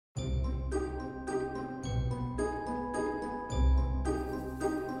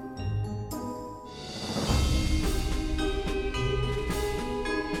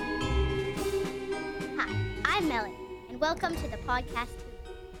welcome to the podcast,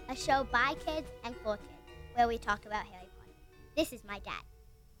 a show by kids and for kids, where we talk about Harry Potter. This is my dad.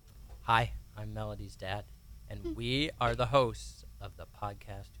 Hi, I'm Melody's dad, and we are the hosts of the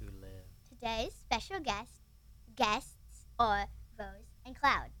podcast Who Live. Today's special guests are Rose and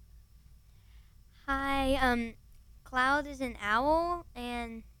Cloud. Hi, Cloud is an owl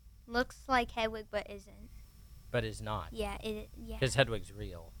and looks like Hedwig but isn't. But is not. Yeah. Because Hedwig's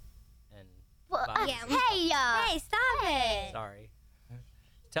real. And Well, yeah. Hey, stop it! sorry.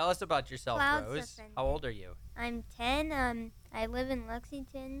 Tell us about yourself, Cloud's Rose. offended. How old are you? I'm 10. I live in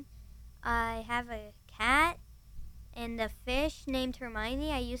Lexington. I have a cat and a fish named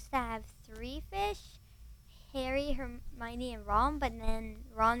Hermione. I used to have 3 fish, Harry, Hermione, and Ron, but then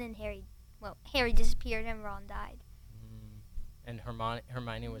Ron and Harry disappeared and Ron died. And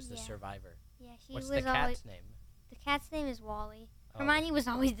Hermione was the Yeah. survivor. Yeah, she What's was the cat's name? The cat's name is Wally. Oh. Hermione was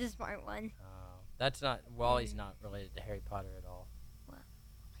always the smart one. That's not... Wally's not related to Harry Potter at all. Well,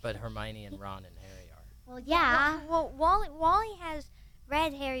 But Hermione and Ron and Harry are. Well, yeah. Well, Wally has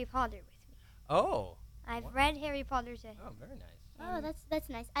read Harry Potter with me. Oh. I've Wow. read Harry Potter to him. Oh, very nice. Oh, that's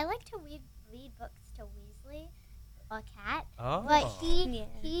nice. I like to read books to Weasley, or Cat, Oh. but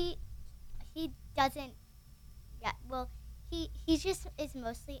Yeah. he doesn't. Yeah, well, he just is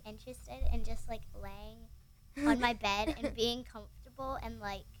mostly interested in just like laying on my bed and being comfortable and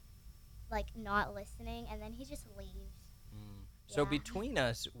like not listening, and then he just leaves. So Yeah. between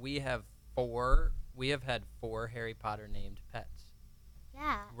us, we have had 4 Harry Potter named pets.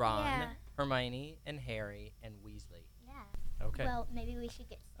 Yeah. Ron, Yeah. Hermione, and Harry, and Weasley. Yeah. Okay. Well, maybe we should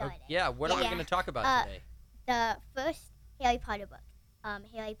get Oh, started. yeah, what are we Yeah. going to talk about today? The first Harry Potter book,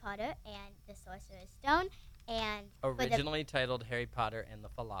 Harry Potter and the Sorcerer's Stone, and Originally titled Harry Potter and the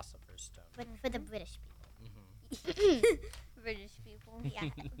Philosopher's Stone. for the British people. British people. Yeah,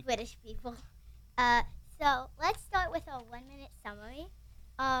 British people. So let's start with a 1-minute summary.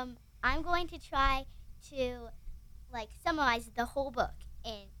 I'm going to try to summarize the whole book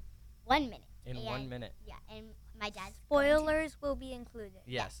in 1 minute. In 1 minute. Yeah, and my dad's Spoilers will be included.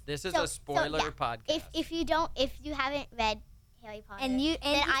 Yes, this is So- a spoiler so, yeah. podcast. If you haven't read Harry Potter,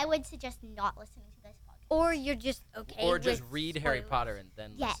 then I would suggest not listening to this podcast. Or you're just okay. or just with read Harry spoilers. Potter and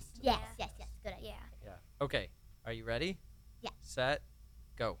then Yes, listen to yes, good idea. Yeah. it. Yeah. Okay, are you ready? Yeah. Set,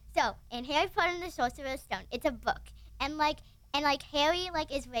 go. So in Harry Potter and the Sorcerer's Stone, it's a book, and Harry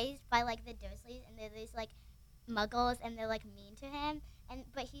is raised by the Dursleys, and they're these Muggles, and they're mean to him,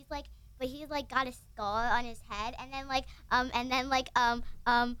 but he's got a scar on his head, and then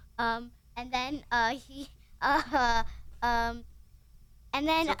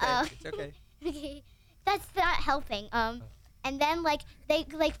It's okay. okay, that's not helping. And then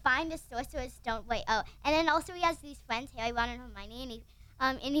they find the Sorcerer's Stone. And then also he has these friends, Harry, Ron, and Hermione,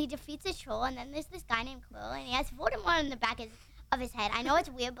 and he defeats a troll. And then there's this guy named Quirrell, and he has Voldemort on the back of his head. I know it's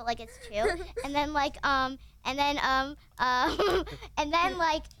weird, but it's true. And then and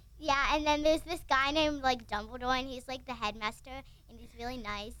then there's this guy named Dumbledore, and he's the headmaster, and he's really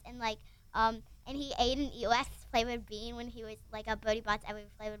nice, and he ate an Earwax flavored bean when he was a Birdie Bots every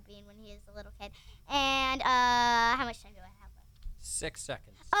flavored bean when he was a little kid. And how much time do I have left? 6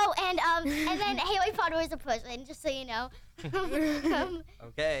 seconds. Oh, and then Harry Potter is a person, just so you know.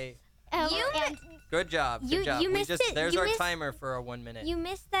 Okay. And Good job. Good job. you missed it. There's You our missed- timer for a 1 minute. You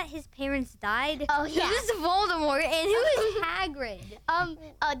missed that his parents died. Oh, yeah. Who's Voldemort and who is Hagrid?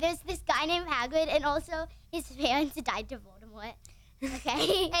 there's this guy named Hagrid, and also his parents died to Voldemort.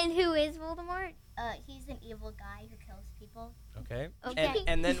 Okay. And who is Voldemort? He's an evil guy who kills people. Okay. Okay.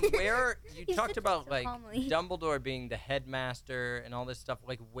 And then where you You talked said about that so calmly. Dumbledore being the headmaster and all this stuff.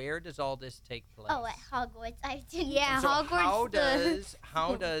 Where does all this take place? Oh, at Hogwarts. I didn't. Yeah. And so Hogwarts,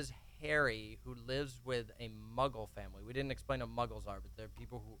 how does Harry, who lives with a Muggle family? We didn't explain what Muggles are, but they're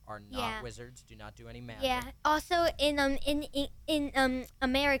people who are not Yeah. wizards, do not do any magic. Yeah. Also, in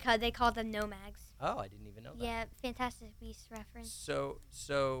America, they call them nomads. Oh, I didn't even know that. Yeah, Fantastic Beasts reference. So,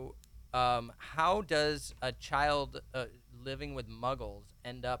 how does a child living with Muggles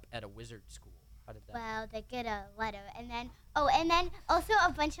end up at a wizard school? How did that? Well, they get a letter, and then also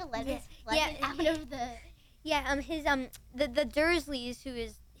a bunch of letters flooded Yeah. out of the. Yeah. The Dursleys, who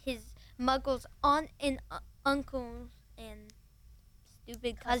is his Muggles aunt and uncles and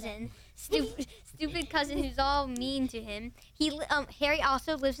stupid cousin, stupid cousin who's all mean to him. Harry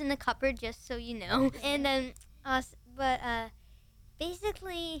also lives in the cupboard, just so you know. And then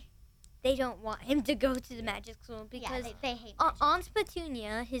basically, they don't want him to go to the magic school because they hate magic. Aunt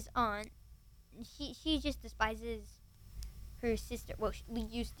Petunia, his aunt, she just despises her sister. Well, she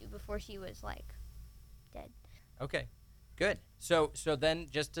used to before she was dead. Okay, good. So then,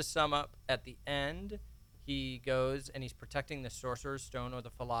 just to sum up, at the end, he goes and he's protecting the Sorcerer's Stone or the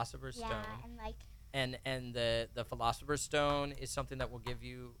Philosopher's Yeah, Stone. and like And the Philosopher's Stone is something that will give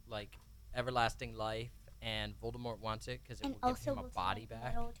you like everlasting life, and Voldemort wants it because it and will give also him a will body turn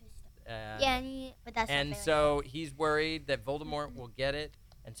back. metal to stone. Yeah, and But that's not And very so he's worried that Voldemort will get it,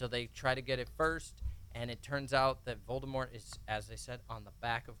 and so they try to get it first. And it turns out that Voldemort is, as they said, on the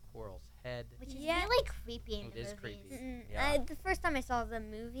back of Quirrell's head. which is Yeah. really creepy in It the is movies. creepy. Yeah. The first time I saw the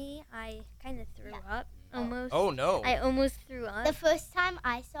movie, I kind of threw up. Almost. Oh no! I almost threw up. The first time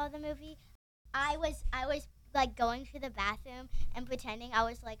I saw the movie, I was like going to the bathroom and pretending I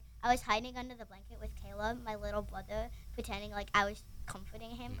was hiding under the blanket with Caleb, my little brother, pretending like I was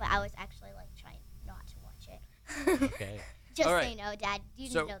comforting him, but I was actually like trying not to watch it. Okay. Just All so right. you know, Dad, you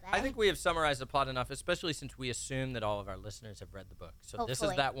So didn't know that. I think we have summarized the plot enough, especially since we assume that all of our listeners have read the book. So this is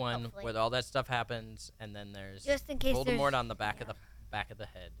Hopefully. that one Hopefully. where all that stuff happens, and then there's Just in case Voldemort there's- on the back of yeah. the back of the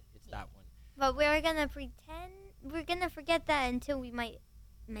head. It's that one. But we're gonna pretend we're gonna forget that until we might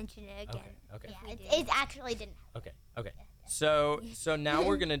mention it again. Okay. yeah, we it, do. it actually didn't happen. Okay. Yeah. So now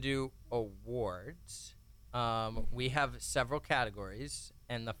we're gonna do awards. We have several categories,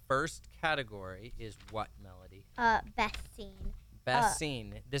 and the first category is what, Melody? Best scene. Best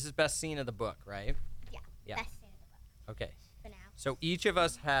scene. This is best scene of the book, right? Yeah. Best scene of the book Okay. for now. So each of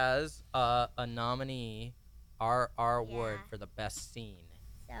us has a nominee, our award Yeah. for the best scene.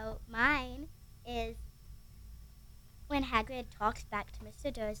 So mine is when Hagrid talks back to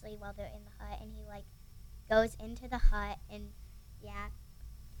Mr. Dursley while they're in the hut, and he like goes into the hut, and yeah,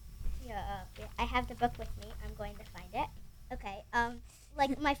 I have the book with me. I'm going to find it. Okay.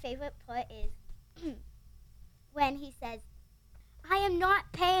 Like my favorite part is when he says, "I am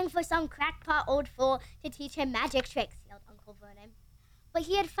not paying for some crackpot old fool to teach him magic tricks," yelled Uncle Vernon. But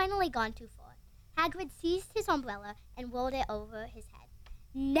he had finally gone too far. Hagrid seized his umbrella and rolled it over his head.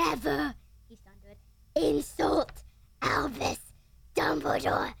 "Never," he thundered, "insult Albus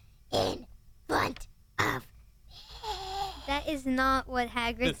Dumbledore in front of me." That is not what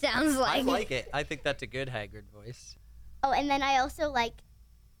Hagrid sounds like. I like it. I think that's a good Hagrid voice. Oh, and then I also like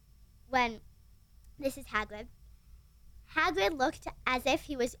when this is Hagrid. Hagrid looked as if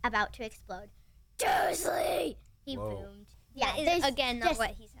he was about to explode. "Dursley!" he Whoa. boomed. Yeah, That is, there's again, not just- what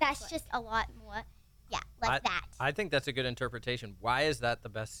he sounds That's like. just a lot more. Yeah, like that. I think that's a good interpretation. Why is that the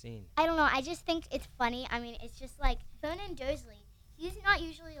best scene? I don't know. I just think it's funny. I mean, it's just like Vernon Dursley. He's not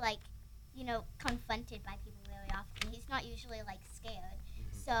usually like, confronted by people very often. He's not usually like scared.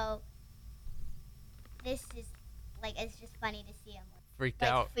 So this is like it's just funny to see him Freaked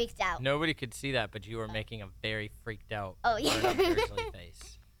like out. freaked out. Nobody could see that, but you were making a very freaked out Oh, yeah. Vernon Dursley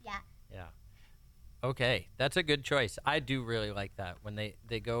face. Yeah. Yeah. Okay, that's a good choice. I do really like that when they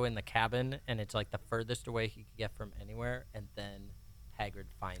go in the cabin and it's like the furthest away he could get from anywhere, and then Hagrid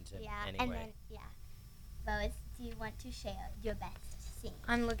finds him Yeah, anyway. and then Rose, do you want to share your best scene?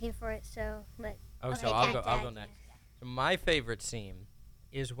 I'm looking for it, so let. Oh, so Okay, I'll Dad, go Dad, next. So my favorite scene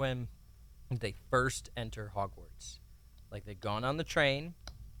is when they first enter Hogwarts. Like they've gone on the train,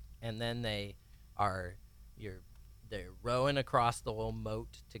 and then they're rowing across the little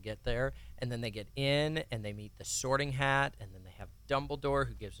moat to get there, and then they get in and they meet the Sorting Hat, and then they have Dumbledore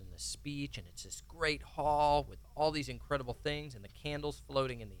who gives them the speech, and it's this great hall with all these incredible things and the candles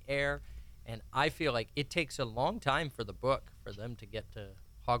floating in the air. And I feel like it takes a long time for the book for them to get to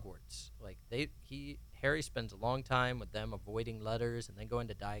Hogwarts. Like Harry spends a long time with them avoiding letters and then going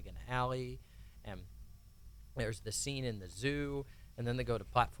to Diagon Alley, and there's the scene in the zoo, and then they go to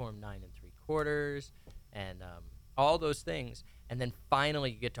platform 9 3/4, and all those things, and then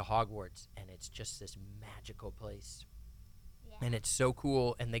finally you get to Hogwarts, and it's just this magical place, and it's so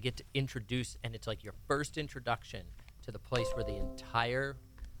cool, and they get to introduce, and it's like your first introduction to the place where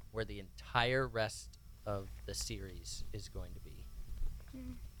the entire rest of the series is going to be.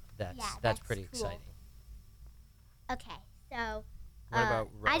 That's that's pretty cool. exciting. Okay, so What about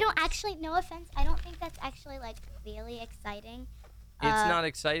I don't Rose? actually. No offense, I don't think that's actually like really exciting. It's not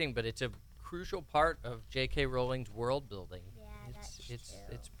exciting, but it's a crucial part of J.K. Rowling's world building. Yeah, it's true.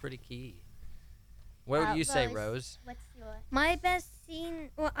 it's pretty key. What do you say, Rose? What's your? My best scene.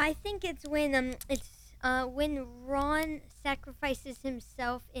 Well, I think it's when when Ron sacrifices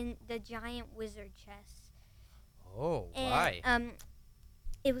himself in the giant wizard chest. Oh, And, why?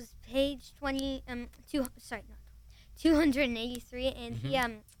 It was page 283, and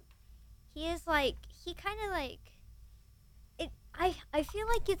he is like he kind of like it. I feel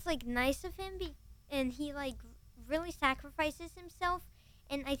like it's like nice of him, and he like really sacrifices himself,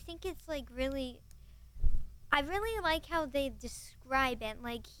 and I think it's like really. I really like how they describe it.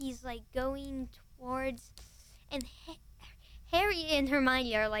 Like he's like going towards, and Harry and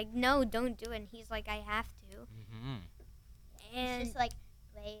Hermione are like, no, don't do it. And he's like, I have to. Mm-hmm. And It's just like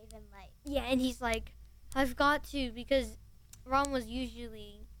brave and like. yeah, and he's like, I've got to, because Ron was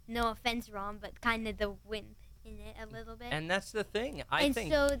usually, no offense, Ron, but kind of the wimp in it a little bit. And that's the thing. I And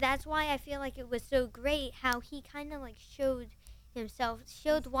think. so that's why I feel like it was so great how he kind of like showed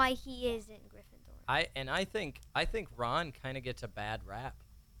why he is in Gryffindor. I think Ron kind of gets a bad rap.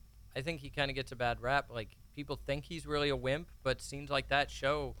 I think he kind of gets a bad rap. Like people think he's really a wimp, but seems like that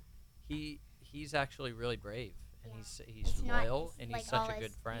show, he's actually really brave and he's It's not- loyal it's and like he's such all a his-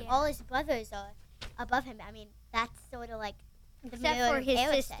 good friend. Yeah. All his brothers are above him. I mean, that's sort of like. the Except mirror for of his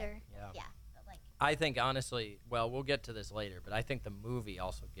Eric said. sister. Yeah. Yeah, but like. I think honestly, well, we'll get to this later, but I think the movie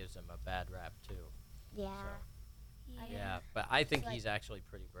also gives him a bad rap too. Yeah. So, Yeah. yeah, but I think Like- he's actually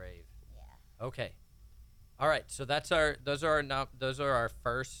pretty brave. Yeah. Okay. All right, so those are our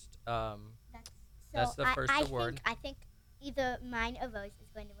first That's the first award. I think either mine or Rose is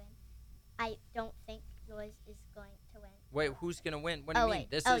going to win. I don't think yours is going to win. Wait, who's going to win? What do you Oh, mean?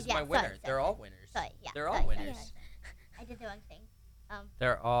 wait. This Oh, is yeah, my winner. sorry, They're sorry. all winners. Sorry, yeah. They're all sorry, winners. sorry. I did the wrong thing.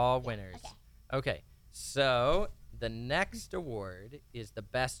 They're all Yeah, winners. okay. Okay. So, the next award is the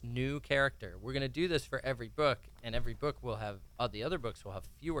best new character. We're going to do this for every book, and every book will have the other books will have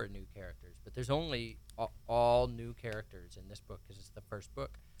fewer new characters, but there's only all new characters in this book because it's the first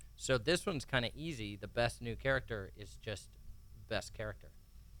book. So this one's kind of easy. The best new character is just best character.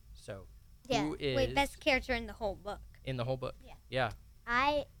 So Yeah. who is Wait, best character in the whole book. in the whole book? Yeah. Yeah.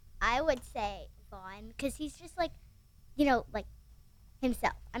 I would say Vaughn because he's just like, like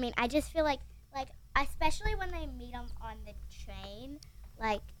himself. I mean, I just feel like especially when they meet him on the train,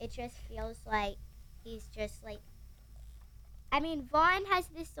 like it just feels like he's just like. I mean, Vaughn has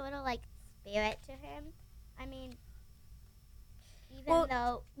this sort of like spirit to him. I mean, even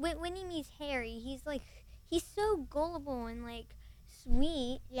though When he meets Harry, he's so gullible and like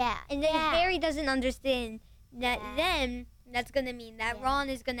sweet, yeah, and then yeah. Harry doesn't understand that. Yeah. Then that's gonna mean that Yeah. Ron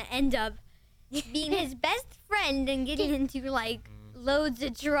is gonna end up being his best friend and getting into like loads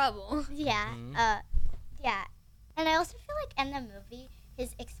of trouble. Yeah, Mhm. yeah. And I also feel like in the movie,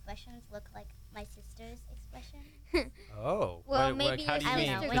 his expressions look like my sister's expression. Oh. Well, what, maybe how do his you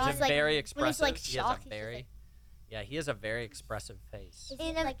sister mean? got- He's like, very when expressive. he's, like, He has shocked, a he's just very like- Yeah, he has a very expressive face. Is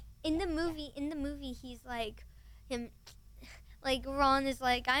In it a- like In the movie, he's like him. Like Ron is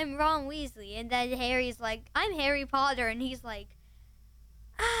like, I'm Ron Weasley, and then Harry's like, I'm Harry Potter, and he's like,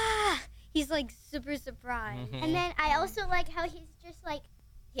 he's like super surprised. Mhm. And then I also like how he's just like,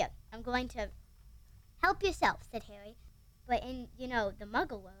 here, I'm going to help yourself, said Harry. But in, the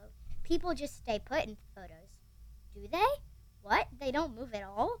Muggle world, people just stay put in photos. Do they? What? They don't move at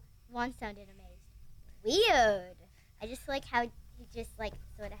all? Ron sounded amazed. Weird. I just like how he just like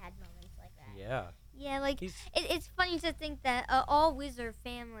sort of had moments like that. Yeah. Yeah, like He's it's funny to think that all wizard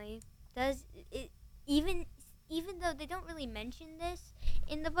family does it, even though they don't really mention this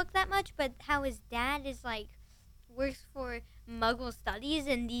in the book that much, but how his dad is like works for Muggle studies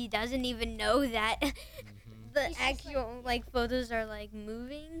and he doesn't even know that mhm. the He's just, actual like photos are like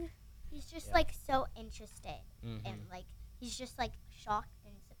moving. He's just Yeah. like so interested Mhm. and like he's just like shocked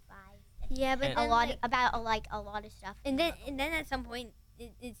and surprised Yeah, but And- then, a lot like, about a lot of stuff. and then at some point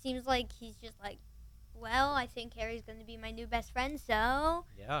it seems like he's just like, well, I think Harry's gonna be my new best friend, so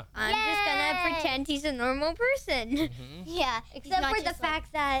Yeah. I'm just gonna Yay! pretend he's a normal person. Mhm. Yeah, Except not for the just, like,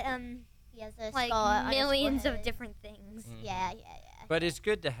 fact that he has a like scar on his millions of forehead. different things. Mhm. Yeah. But it's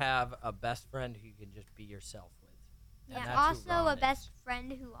good to have a best friend who you can just be yourself with. And Yeah. that's who Also, Ron a best is.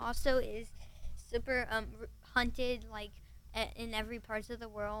 friend who also is super hunted like in every parts of the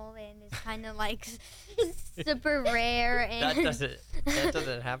world and is kind of like super rare and That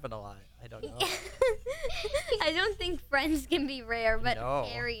doesn't happen a lot. I don't know. I don't think friends can be rare, but No.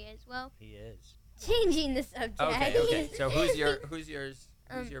 Harry is. Well, He is. changing the subject. Okay. So who's yours?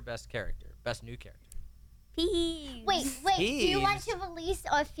 Um, Who's your best character? Best new character? Peeves. Wait. Do you want Thieves? to release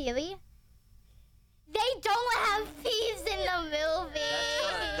our theory? They don't have thieves in the movie.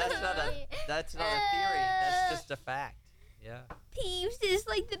 That's not a theory. That's just a fact. Yeah. Peeves is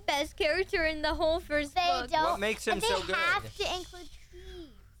like the best character in the whole first They book. don't. What makes him they so good? have to include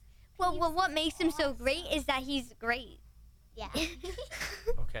thieves. Well, what makes him so great is that he's great. Yeah.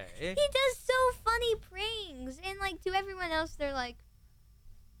 Okay. He does so funny pranks, and like to everyone else, they're like,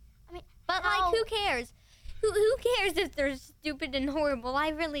 I mean, but how- like, who cares? Who cares if they're stupid and horrible? I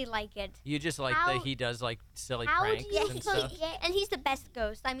really like it. You just like How- that he does like silly how do pranks you and think stuff. And he's the best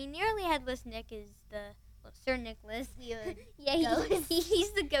ghost. I mean, nearly headless Nick is Sir Nicholas. Weird. Yeah, Ghost?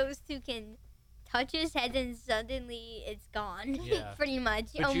 he's the ghost who can touch his head and suddenly it's gone. Yeah. Pretty much,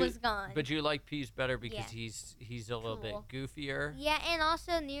 But almost gone. But you like Peeves better because Yeah. he's a little bit Cool. goofier. Yeah, and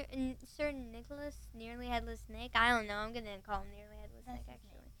also Sir Nicholas, Nearly Headless Nick. I don't know. I'm gonna call him Nearly Headless That's Nick.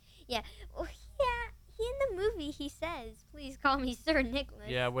 his Actually, yeah. Well, yeah. He in the movie he says, "Please call me Sir Nicholas."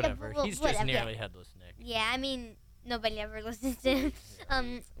 Yeah, whatever. well, He's just whatever. nearly headless Nick. Yeah, I mean nobody ever listens to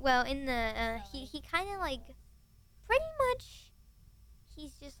him. Well, in the he kind of like pretty much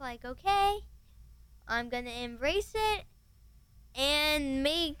he's just like, okay, I'm gonna embrace it and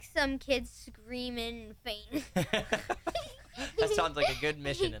make some kids scream and faint. That sounds like a good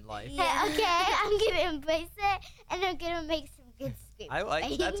mission in life. Yeah. Okay, I'm gonna embrace it, and I'm gonna make some good screams. I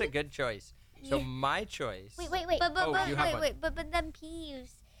like that's a good choice. So my choice. Wait. But Oh, you have one. but then Peeves,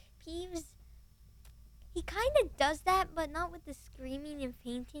 he kind of does that, but not with the screaming and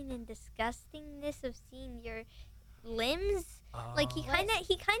fainting and disgustingness of seeing your limbs. Like he Oh. kind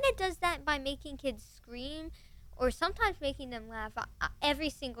of does that by making kids scream, or sometimes making them laugh. Every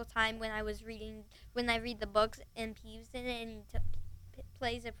single time when I read the books and Peeves in it and he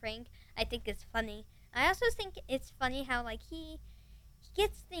plays a prank, I think it's funny. I also think it's funny how like he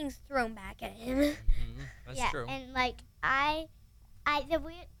gets things thrown back at him. Mhm, that's yeah, true. and like I, the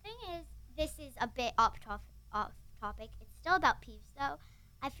weird thing is, this is a bit off topic. It's still about Peeves though.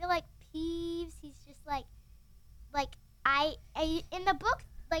 I feel like Peeves, he's just like I in the book,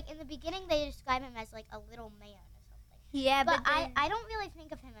 like in the beginning, they describe him as like a little man or something. Yeah, But then I don't really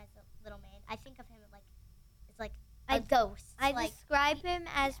think of him as a little man. I think of him like as like a ghost. I like, describe him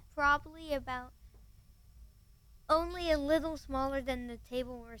as probably about only a little smaller than the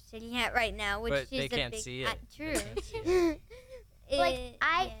table we're sitting at right now, which But is they a can't big, see it. True. They can't see like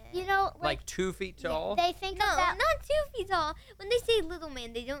I, yeah. you know, Like 2 feet tall. They think No, of that. not 2 feet tall. When they say little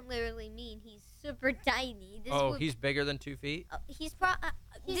man, they don't literally mean he's super tiny. This Oh, would, he's bigger than 2 feet. he's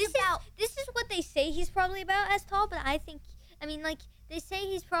He's this is what they say he's probably about as tall, but I mean like they say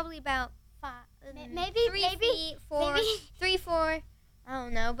he's probably about Maybe 3 maybe feet, 4, maybe 3, 4. I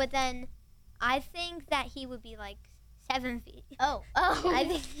don't know, but then I think that he would be like 7 feet. oh. I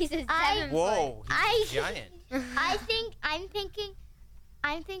think he's a 7 foot. Whoa, he's I- giant.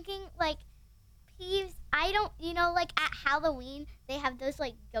 I'm thinking like Peeves. I don't, you know, like at Halloween they have those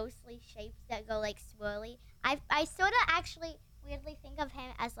like ghostly shapes that go like swirly. I sort of actually weirdly think of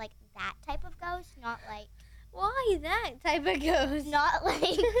him as like that type of ghost, not like Why that type of ghost? not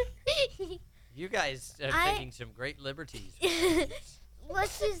like. You guys are I- taking some great liberties.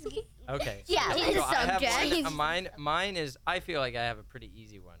 Let's just. Okay. Yeah, so, change so I have subject. one, mine is, I feel like I have a pretty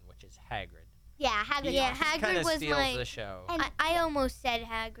easy one, which is Hagrid. Yeah, Hagrid. Yeah, He Hagrid kind of was steals my- the show. And- I almost said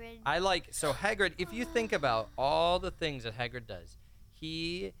Hagrid. I like, so Hagrid, if you think about all the things that Hagrid does,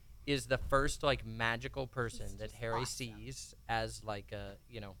 he is the first like magical person He's that just Harry awesome. sees as like a,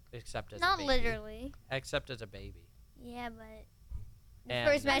 except as Not a baby. literally. Except as a baby. Yeah, but the And-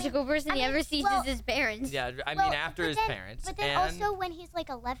 first magical person I he mean, ever sees well- is his parents. Yeah, I Well, mean after but his then- parents. But then and also when he's like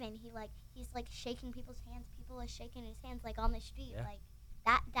 11, he's like shaking people's hands. People are shaking his hands like on the street, Yeah. like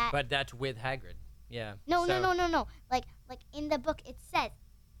that. But that's with Hagrid. Yeah. No. so- Like in the book it says.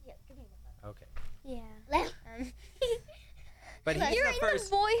 Yeah, give me the book. Okay. Yeah. Let- But he's You're the in first.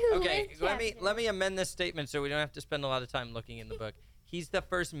 the boy who Okay, lived let chapter. me amend this statement so we don't have to spend a lot of time looking in the book. He's the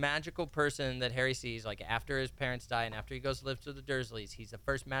first magical person that Harry sees, like after his parents die and after he goes to live to the Dursleys. He's the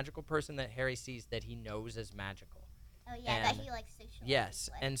first magical person that Harry sees that he knows is magical. Oh yeah, that And- he like socializes Yes,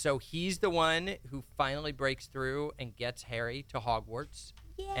 with. and so he's the one who finally breaks through and gets Harry to Hogwarts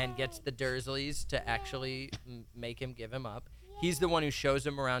and gets the Dursleys to actually make him give him up. He's the one who shows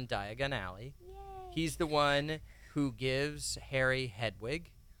him around Diagon Alley. He's the one who gives Harry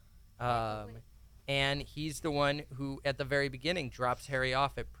Hedwig. And he's the one who, at the very beginning, drops Harry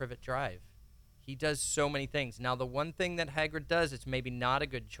off at Privet Drive. He does so many things. Now, the one thing that Hagrid does, it's maybe not a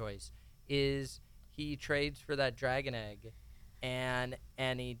good choice, is he trades for that dragon egg. And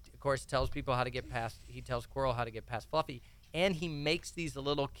he, of course, tells people how to get past, he tells Quirrell how to get past Fluffy. And he makes these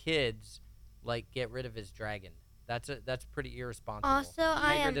little kids, like, get rid of his dragon. That's pretty irresponsible. Also,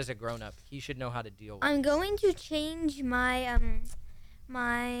 I Hagrid am. is a grown-up. He should know how to deal with I'm this. going to change my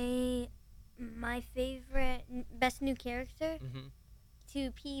my favorite best new character Mhm.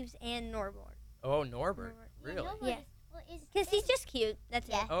 to Peeves and Norbert. Oh, Norbert. Really? Yeah. Well, Because he's just cute. That's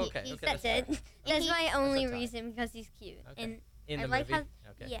Yeah. it. Oh, okay, he's- okay. That's fair. it. That's my he- only That's a tie. reason because he's cute. Okay. And In I the like movie?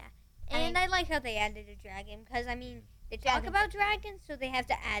 how Okay. yeah. I And mean- I like how they added a dragon because I mean they talk Dragons. about dragons, so they have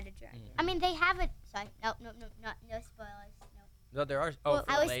to add a dragon. Mm. I mean, they have it. Sorry, no spoilers. No, there are. Oh, Well,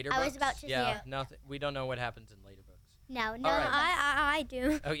 for I was- later I was books? about to- Yeah, yeah. nothing. We don't know what happens in later books. No. All right. I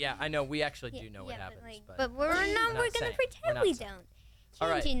do. Oh yeah, I know. We actually do Yeah, know what yeah, happens, but we're not gonna saying. pretend We're not we saying. don't. All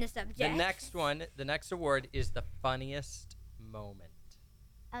right. Changing the subject. The next award is the funniest moment.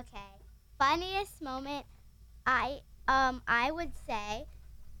 Okay. Funniest moment. I would say.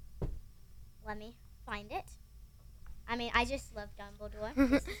 Let me find it. I mean, I just love Dumbledore.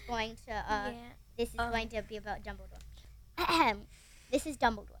 This is going to Yeah. This is going to be about Dumbledore. Ahem. This is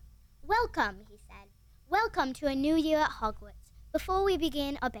Dumbledore. Welcome, he said. Welcome to a new year at Hogwarts. Before we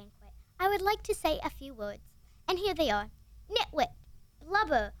begin our banquet, I would like to say a few words. And here they are. Nitwit,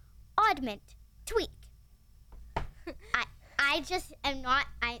 blubber, oddment, tweak. I just am not,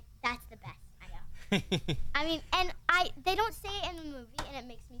 that's the best. I know. I mean, and they don't say it in the movie, and it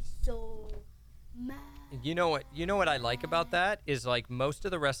makes me so mad. You know what I like about that is like most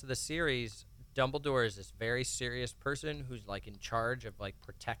of the rest of the series, Dumbledore is this very serious person who's like in charge of like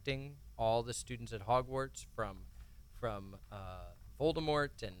protecting all the students at Hogwarts from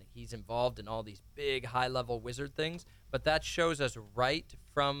Voldemort, and he's involved in all these big high-level wizard things. But that shows us right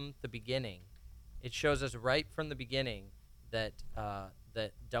from the beginning. It shows us right from the beginning that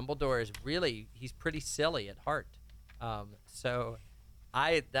that Dumbledore is he's pretty silly at heart. So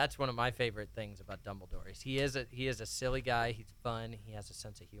that's one of my favorite things about Dumbledore. Is he is a silly guy. He's fun. He has a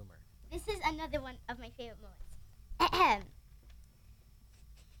sense of humor. This is another one of my favorite moments.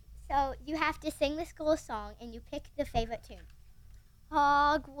 So you have to sing the school song, and you pick the favorite tune.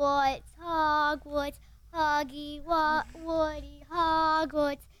 Hogwarts, Hogwarts, Hoggy, Woody,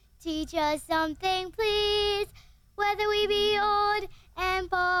 Hogwarts. Teach us something, please. Whether we be old and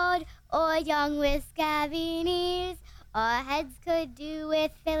bald or young with scabby knees, our heads could do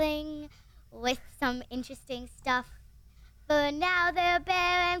with filling with some interesting stuff. For now they're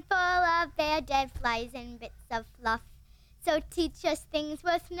bare and full of their dead flies and bits of fluff. So teach us things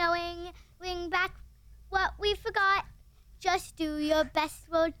worth knowing. Bring back what we forgot. Just do your best,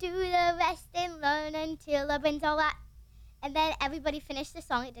 we'll do the rest and learn until our brains all rot. And then everybody finished the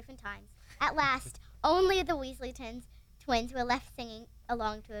song at different times. At last, only the Weasley twins were left singing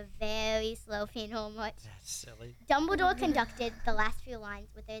along to a very slow funeral march. That's silly. Dumbledore conducted the last few lines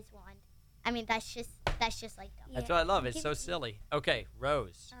with his wand. I mean, that's just like Dumbledore. That's what I love. It's so silly. Okay,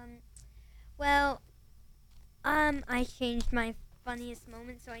 Rose. I changed my funniest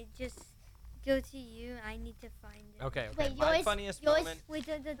moment, so I just go to you. I need to find it. Okay. Wait, My funniest moment. Wait,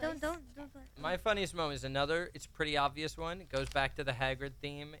 don't. My funniest moment is it's a pretty obvious one. It goes back to the Hagrid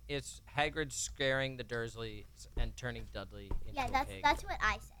theme. It's Hagrid scaring the Dursleys and turning Dudley into a pig. That's what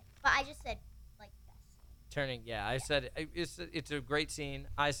I said. But I just said, like, best. I said it's a great scene.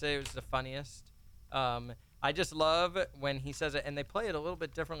 I say it was the funniest. I just love when he says it, and they play it a little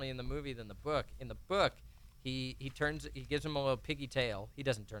bit differently in the movie than the book. In the book, he gives him a little piggy tail. He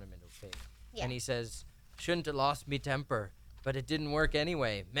doesn't turn him into a pig. Yeah. And he says, "Shouldn't have lost me temper, but it didn't work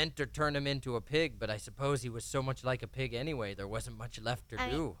anyway. Meant to turn him into a pig, but I suppose he was so much like a pig anyway, there wasn't much left to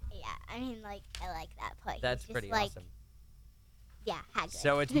do." I mean, like, I like that part. That's He's pretty just, awesome. Yeah, Hagrid.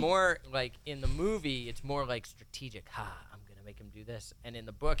 So it's more like in the movie, it's more like strategic. I'm gonna make him do this. And in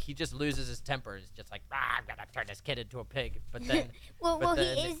the book, he just loses his temper. It's just like, I'm gonna turn this kid into a pig. But then, he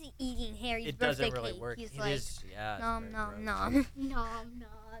is eating Harry's it birthday doesn't really cake. work. He's It like, is, yeah. it's nom very nom gross. nom. Nom,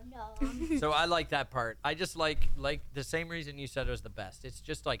 nom, nom. So I like that part. I just like the same reason you said it was the best. It's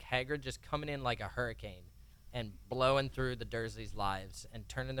just like Hagrid just coming in like a hurricane and blowing through the Dursleys' lives and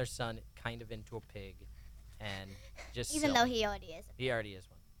turning their son kind of into a pig, and just Even silly. though he already is. He already is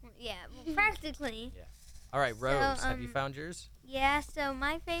one. Yeah, well, practically. Yeah. All right, Rose, So, have you found yours? Yeah, so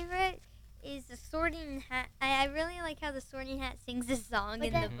my favorite is the Sorting Hat. I really like how the Sorting Hat sings a song But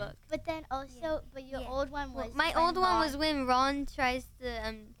in then- the book. But then also, but your Yeah. old one was. Well, my when old one Ron- was when Ron tries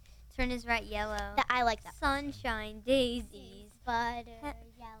to turn his rat yellow. I like that. Sunshine daisies, Butter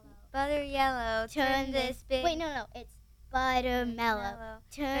yellow. butter yellow, turn this big. Wait, no, it's butter mellow.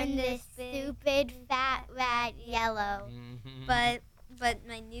 Turn this stupid fat rat yellow. Mm-hmm. But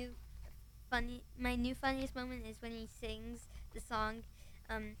my new funniest moment is when he sings the song,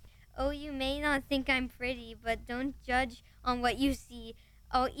 "Oh, you may not think I'm pretty, but don't judge on what you see.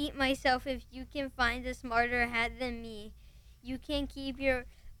 I'll eat myself if you can find a smarter hat than me. You can keep your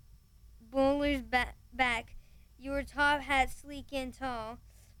bowlers back, your top hat sleek and tall,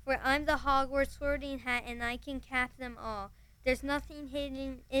 for I'm the Hogwarts Sorting Hat and I can cap them all. There's nothing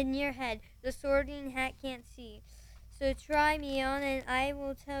hidden in your head the Sorting Hat can't see. So try me on and I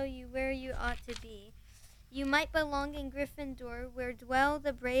will tell you where you ought to be. You might belong in Gryffindor, where dwell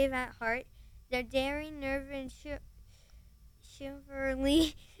the brave at heart. Their daring nerve and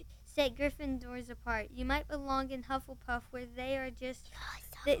chivalry set Gryffindors apart. You might belong in Hufflepuff, where they are just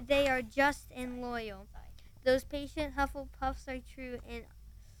and loyal. Those patient Hufflepuffs are true and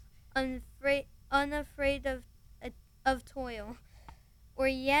unafraid of toil. or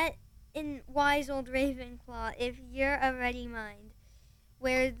yet in wise old Ravenclaw, if you're a ready mind,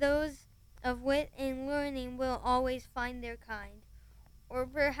 where those of wit and learning will always find their kind. Or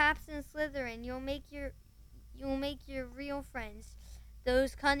perhaps in Slytherin, you'll make your real friends.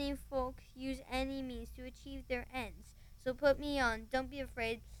 Those cunning folk use any means to achieve their ends. So put me on. Don't be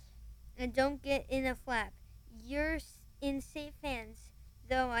afraid, and don't get in a flap. You're in safe hands,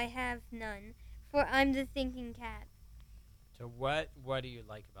 though I have none, for I'm the thinking cap. So what do you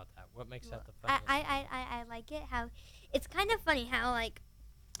like about that? What makes that the I, funniest? I like it how it's kind of funny how like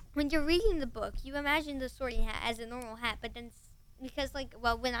when you're reading the book you imagine the sorting hat as a normal hat, but then because like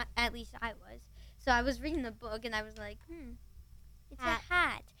when at least I was, so I was reading the book and I was like it's Hat. a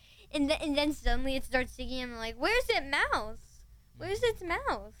hat, and then suddenly it starts singing and I'm like, where's its mouth? Where's its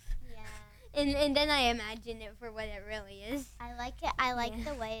mouth? Yeah. And then I imagine it for what it really is. I like it. I like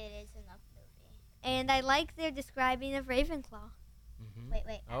Yeah. the way it is in the movie. And I like their describing of Ravenclaw. Mm-hmm.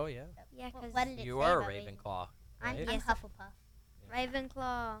 Wait. Oh yeah. Yeah, What, because what did it You say are a about Ravenclaw. I'm, Right? I'm Yes. Hufflepuff.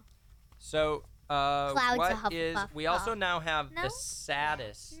 Ravenclaw. So Cloud's a what is? Hufflepuff. We also now have No? the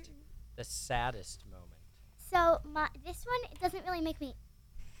saddest moment. So this one doesn't really make me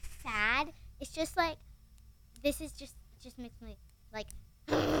sad. It's just like this is just it just makes me like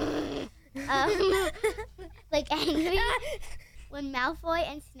like angry when Malfoy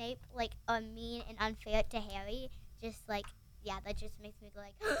and Snape like are mean and unfair to Harry. Just like that just makes me go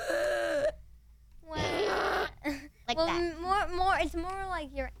like Well, like well, that. more. It's more like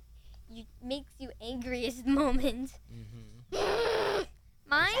you makes you angriest moment. Mm-hmm.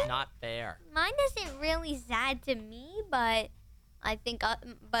 Mine, It's not fair. mine isn't really sad to me, but I think,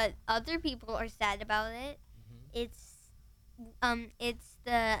 but other people are sad about it. Mm-hmm. It's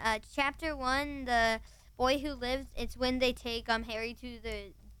the chapter 1, the boy who lives. It's when they take Harry to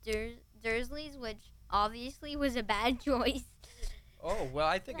the Dursleys, which obviously was a bad choice. Oh well,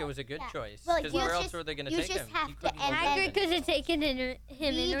 I think it Well, was a good yeah. choice. Well, Because you where else just- were they going to you take just him? have He to couldn't end go Hagrid with could them. have taken him in or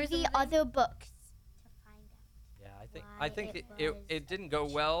Read something. the other books to find out. Yeah, why I think it it was it didn't go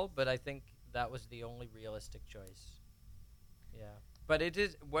well, but I think that was the only realistic choice. Yeah, but it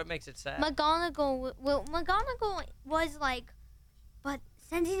is what makes it sad. McGonagall was like, but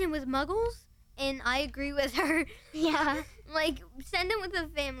sending him with Muggles, and I agree with her. Yeah. Like, send him with a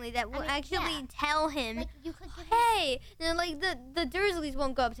family that will mean, actually yeah. tell him, Like you could give him hey, and like the Dursleys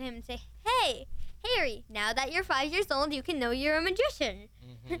won't go up to him and say, hey, Harry, now that you're 5 years old, you can know you're a magician.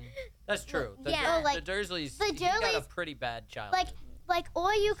 Mhm. That's true. The, yeah. the, Like, Dursleys, the he got a Dursleys- pretty bad childhood. like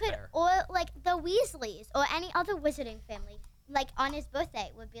or you That's could fair. or like the Weasleys or any other wizarding family like on his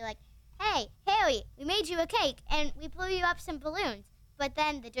birthday would be like, hey Harry, we made you a cake and we blew you up some balloons, but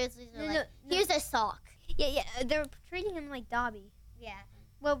then the Dursleys are No, like, no, no. here's a sock. Yeah, they're treating him like Dobby. Yeah.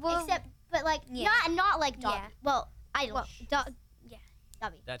 Well, Except but like yeah. not like Dobby. Yeah. Well, I don't well, Dobby.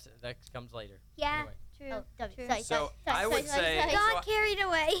 that comes later. yeah, Anyway. true. Oh, Dobby. True. Sorry, So, sorry, I sorry, would sorry, say- sorry. Got carried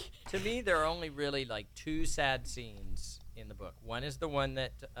away. To me, there are only really like 2 sad scenes in the book. One is the one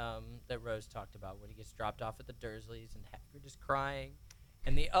that that Rose talked about when he gets dropped off at the Dursleys and Hagrid is crying,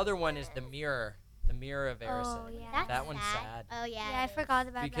 and the other one is the mirror of Erised. Oh, yeah. That's That one's sad. Oh yeah. Yeah, I it is. forgot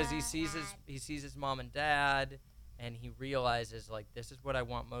about Because that. he sees his mom and dad, and he realizes like this is what I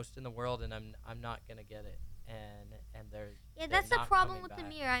want most in the world, and I'm not gonna get it, and they're Yeah, they're that's the not problem coming with the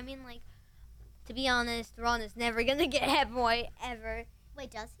back. mirror. I mean, like, to be honest, Ron is never gonna get head boy ever.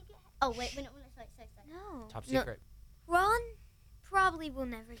 Wait, does he get? Oh wait, no, sorry. No. Top No, secret. Ron probably will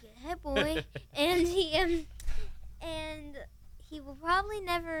never get head boy, and he will probably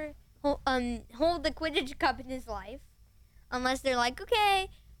never hold the Quidditch Cup in his life, unless they're like, okay,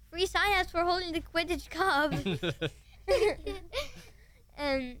 free sign-ups for holding the Quidditch Cup.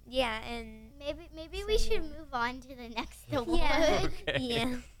 And yeah, and Maybe So, we should yeah. move on to the next award. Yeah. Okay.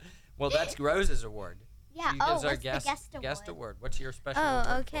 yeah. Well, that's Rose's award. Yeah. She Oh, gives our what's the guest award? award. What's your special award?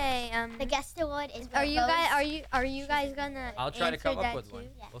 Oh, for okay. us? The guest award is. Are you guys Rose- are you guys gonna? I'll try to answer come up that with too? one.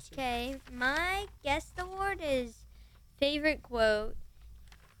 Yeah. We'll see. Okay, my guest award is favorite quote.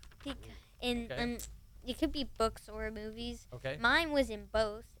 In Okay. it could be books or movies. Okay. Mine was in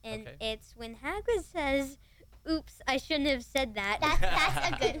both, and Okay. it's when Hagrid says, "Oops, I shouldn't have said that."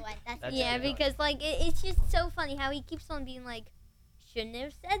 That's a good one. That's That's a yeah, a good one. because like it's just so funny how he keeps on being like, "Shouldn't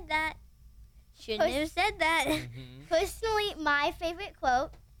have said that. Shouldn't have said that." Mhm. Personally, my favorite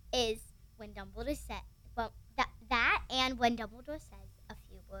quote is when Dumbledore said, well, that and when Dumbledore says a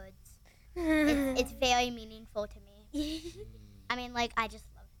few words. It's very meaningful to me. Mm. I mean, like, I just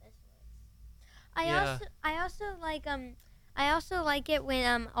love those words. Yeah. I also like it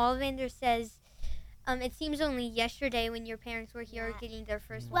when Ollivander says, it seems only yesterday when your parents were here Yeah. getting their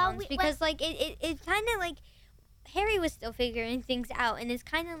first Mm. Well, wands, we- because like it kind of like Harry was still figuring things out, and it's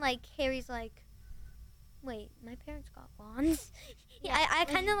kind of like Harry's like, wait, my parents got wands. Yeah, I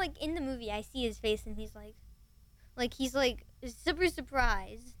kind of like in the movie I see his face, and he's like super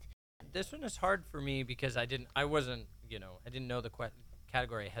surprised. This one is hard for me because I didn't know the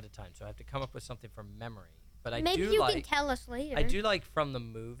category ahead of time, so I have to come up with something from memory. But I Maybe do you like. can tell us later. I do like from the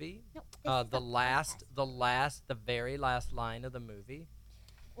movie. No, this is The very last line of the movie,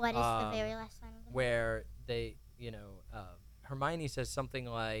 What is the very last line of the movie? where they, Hermione says something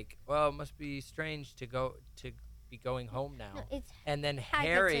like, "Well, it must be strange to be going home now." No, it's And then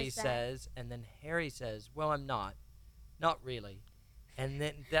Hagrid says Harry says, "Well, I'm not really." And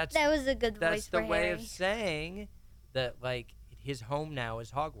then that's that was a good voice that's for the way Harry. of saying that, like, his home now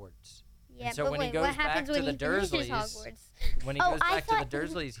is Hogwarts. Yeah, so but when wait, he goes what back happens to when the he finishes Dursleys, Hogwarts? when he goes back to the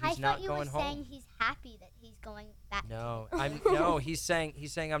Dursleys, he's not going home. I thought you were saying he's happy that he's going back. No, he's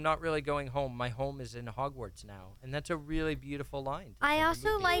saying I'm not really going home. My home is in Hogwarts now, and that's a really beautiful line. I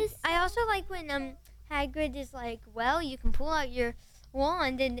also like when Hagrid is like, well, you can pull out your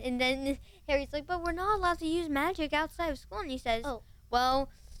wand, and then Harry's like, but we're not allowed to use magic outside of school, and he says, Oh. well,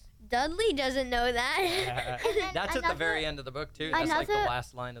 Dudley doesn't know that. then That's at the very end of the book too. That's like the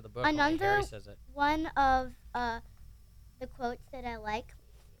last line of the book. When Harry says it. One of the quotes that I like,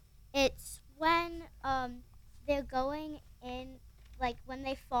 it's when they're going in, like when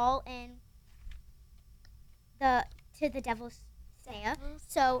they fall in to the devil's snare.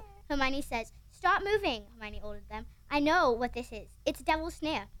 So Hermione says, "Stop moving." Hermione ordered them. "I know what this is. It's devil's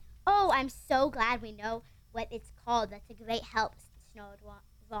snare." "Oh, I'm so glad we know what it's called. That's a great help," snorted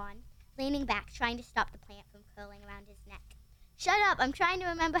Ron, leaning back, trying to stop the plant from curling around his neck. "Shut up! I'm trying to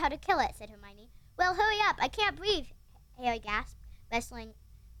remember how to kill it," said Hermione. "Well, hurry up! I can't breathe," Harry gasped, wrestling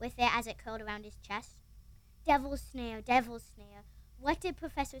with it as it curled around his chest. Devil's snare, devil's snare. What did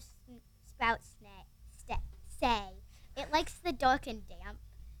Professor Sprout say? "It likes the dark and damp.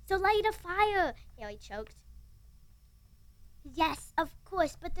 So light a fire," Harry choked. "Yes, of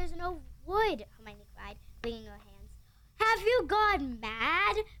course, but there's no wood," Hermione cried, wringing her hands. "Have you gone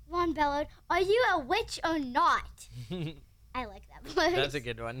mad?" Ron bellowed. "Are you a witch or not?" I like that part. That's a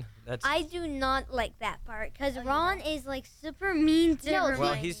good one. I do not like that part because Oh, you Ron is like super mean to No, Hermione.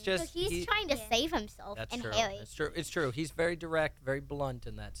 Well, he's just He's trying to save himself That's and true. Harry. It's true. It's true. He's very direct, very blunt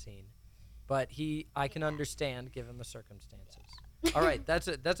in that scene, but I can understand given the circumstances. All right, that's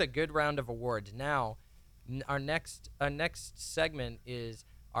a good round of awards. Now, our next segment is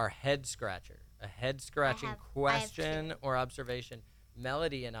our head scratcher. A head scratching I have question two. or observation.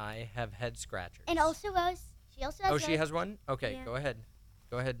 Melody and I have head scratchers. And also Rose. She also has Oh, she has one? Okay, Yeah. go ahead.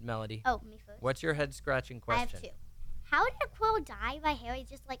 Go ahead, Melody. Oh, me first. What's your head scratching I question? have two. How did Quill die by Harry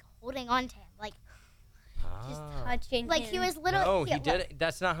just like holding on to him? Like just Ah. touching he him. was literally. No, he did.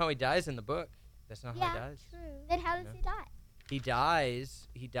 That's not how he dies in the book. That's not how Yeah. he dies. True. Then how does No. he die? He dies.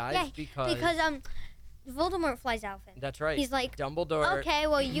 He dies Yeah, because Voldemort flies out of him. that's right. He's like, Dumbledore. okay,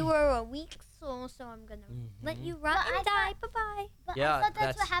 well, you were a weak soul, so I'm gonna let Mhm. you rot But I and die. Bye-bye. But Yeah, I thought that's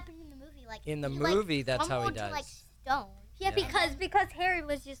that's- what happened in the movie. Like In the he, movie, that's how he crumbled to, dies. like stone. Yeah, Yeah. because Harry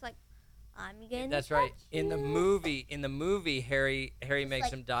was just like, I'm gonna That's touch right. In the you. movie, Harry Just, makes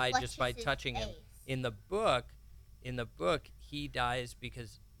like, him die just by clutches his touching him. face. In the book, he dies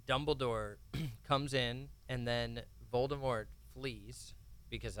because Dumbledore comes in and then Voldemort flees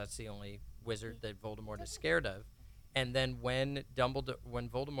because that's the only wizard that Voldemort is scared of. And then when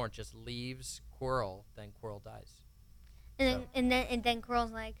Voldemort just leaves Quirrell, then Quirrell dies. And then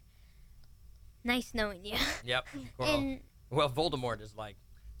Quirrell's like, nice knowing you. Yep. Quirrell. And Well, Voldemort is like,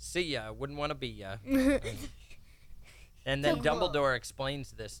 see ya, wouldn't want to be ya. And then So cool. Dumbledore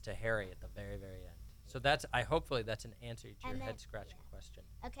explains this to Harry at the very, very end. So hopefully that's an answer to your And then- head scratching question.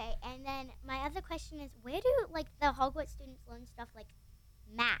 Okay, and then my other question is, where do like the Hogwarts students learn stuff like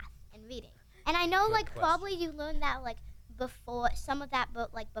math and reading? And I know Good like question. probably you learn that like before some of that,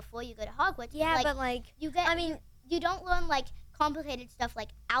 but like before you go to Hogwarts. yeah, like, but like, you get. I mean, you don't learn like complicated stuff like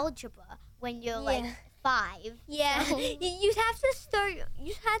algebra when you're like Yeah. 5. yeah, So- you have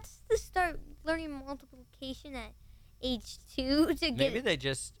to start learning multiplication at age 2 to Maybe get they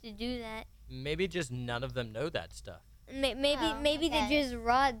just, to do that. maybe just none of them know that stuff. Maybe Oh, maybe okay. they just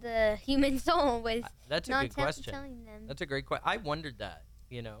rot the human soul with That's a not good question. telling them. That's a great question. I wondered that.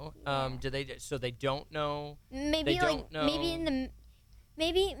 You know, Yeah. do they? So they don't know. Maybe They like don't maybe in know- the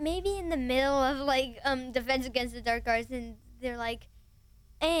maybe in the middle of like Defense Against the Dark Arts, and they're like,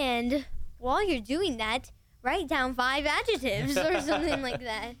 and while you're doing that, write down 5 adjectives or something like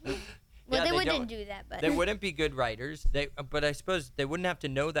that. Well, Yeah, they they wouldn't don't- do that, but They wouldn't be good writers. But I suppose they wouldn't have to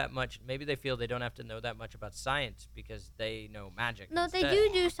know that much. Maybe they feel they don't have to know that much about science because they know magic. no, they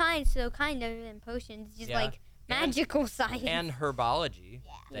instead. do science though, kind of, and potions. Just Yeah. like magical science. and herbology.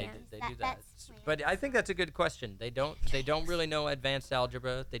 Yeah. They, Yeah. they That- do that. that's But I think that's a good question. They don't really know advanced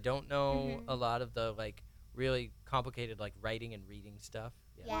algebra. They don't know a lot of the like really complicated like writing and reading stuff.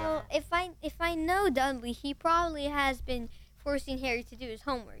 Yeah. Well, if I know Dudley, he probably has been forcing Harry to do his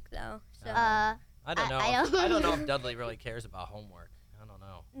homework though. So I don't know. I don't know if Dudley really cares about homework. I don't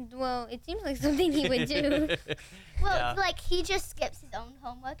know. well, it seems like something he would do. Well, Yeah. like he just skips his own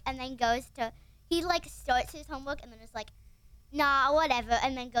homework and then goes to he like starts his homework and then is like, nah, whatever,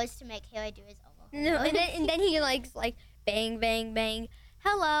 and then goes to make Harry do his own No, homework. and then he likes like bang bang bang.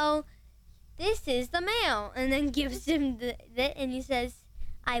 Hello, this is the mail, and then gives him the and he says,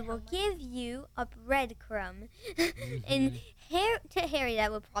 "I will give you a breadcrumb." And to Harry,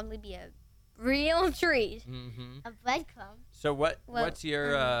 that would probably be a real treat. A breadcrumb. So Well, what's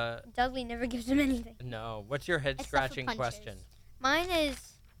your Dudley never gives him anything. no? What's your head Except for scratching punches. question? Mine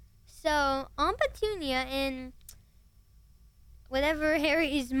is so Aunt Petunia and whatever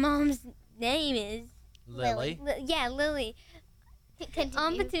Harry's mom's name is. Lily. Yeah, Lily. Aunt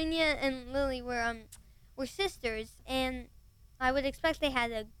Continue. Petunia and Lily were sisters, and I would expect they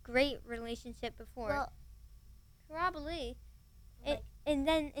had a great relationship before. Well, Probably. like- And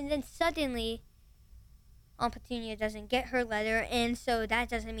then suddenly, Aunt Petunia doesn't get her letter, and so that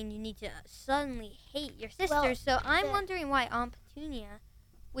doesn't mean you need to suddenly hate your sister. Well, so I'm the- wondering why Aunt Petunia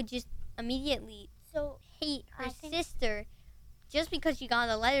would just immediately so hate her I think- sister just because she got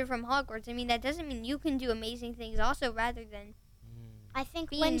a letter from Hogwarts. I mean, that doesn't mean you can do amazing things also rather than I think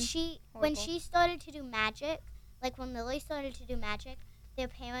being when she horrible. started to do magic, like when Lily started to do magic, their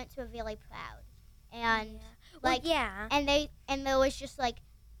parents were really proud, and well, like yeah. and there was just like,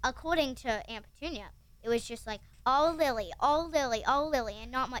 according to Aunt Petunia, it was just like all Lily, all Lily, all Lily, and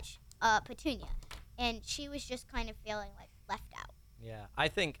not much Petunia, and she was just kind of feeling like left out. Yeah, I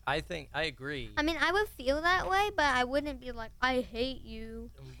think I agree. I mean, I would feel that way, but I wouldn't be like, I hate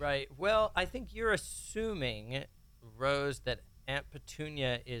you. Right. Well, I think you're assuming, Rose, that Aunt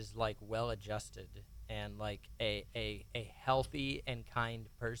Petunia is like well adjusted and like a healthy and kind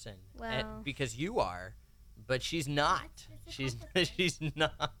person. Well. Because you are, but she's not. She's she's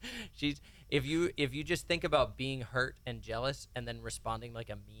not. She's if you just think about being hurt and jealous and then responding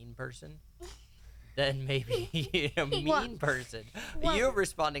like a mean person, then maybe a mean What? person. What? You're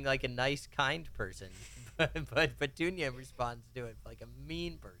responding like a nice, kind person, but Petunia responds to it like a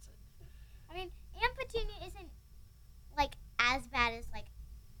mean person. I mean, Aunt Petunia isn't like as bad as like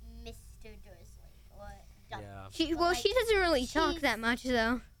Mr. Dursley or Dudley. Yeah. She But, well, like, she doesn't really talk she's- that much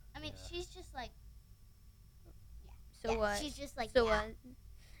though. I mean, Yeah. she's just like So yeah, what? She's just like So yeah. what?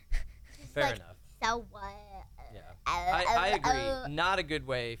 She's Fair like, enough. So what? Yeah. I agree. uh, Not a good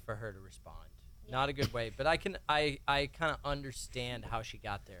way for her to respond. Yeah. Not a good way. But I kind of understand how she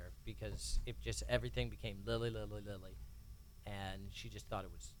got there because it just everything became Lily, and she just thought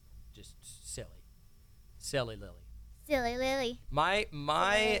it was just silly Lily. Silly Lily. My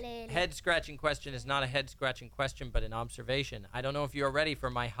Silly Lily. head scratching question is not a head scratching question, but an observation. I don't know if you're ready for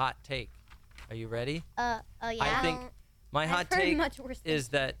my hot take. Are you ready? Oh yeah. I think my hot I've heard take much worse things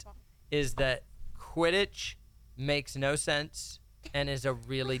is that Quidditch makes no sense and is a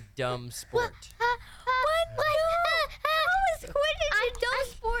really dumb sport. What? How is Quidditch a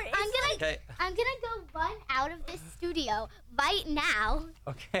dumb sport? I'm gonna Okay. I'm gonna go run out of this studio right now.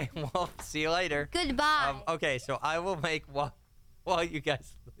 Okay. Well, see you later. Goodbye. Okay. So I will make while you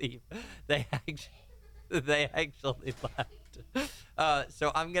guys leave. They actually left.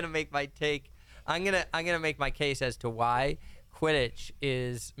 So I'm gonna make my take. I'm gonna make my case as to why Quidditch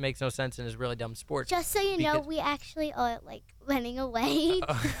makes no sense and is a really dumb sport. Just so you know, Because- we actually are like running away.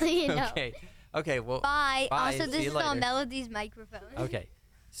 Just so you know. Okay. Okay. Well. Bye. Bye. Also, See this you is on later. Melody's microphone. Okay.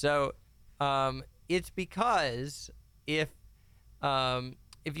 So, it's because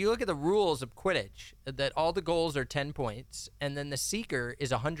if you look at the rules of Quidditch, that all the goals are 10 points, and then the seeker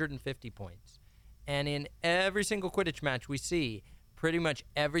is 150 points. And in every single Quidditch match we see, pretty much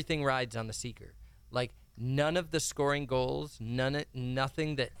everything rides on the seeker. Like, none of the scoring goals,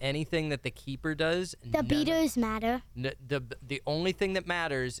 anything that the keeper does. The beaters matter. The only thing that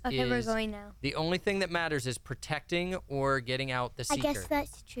matters Okay, is we're going now. the only thing that matters is protecting or getting out the I seeker. guess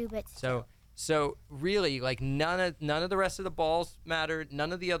that's true, but So really, like none of the rest of the balls matter.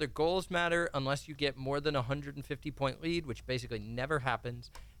 None of the other goals matter unless you get more than a 150-point lead, which basically never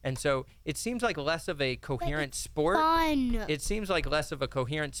happens. And so it seems like less of a coherent sport. fun. It seems like less of a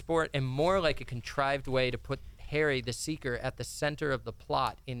coherent sport and more like a contrived way to put Harry, the Seeker, at the center of the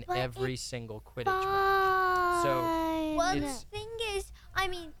plot in But every it's single Quidditch match. Fun. Well, the It's- thing is, I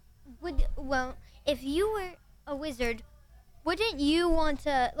mean, if you were a wizard, wouldn't you want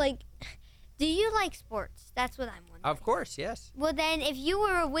to Do you like sports? That's what I'm wondering. Of course, yes. Well, then, if you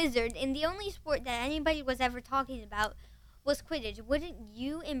were a wizard and the only sport that anybody was ever talking about was Quidditch, wouldn't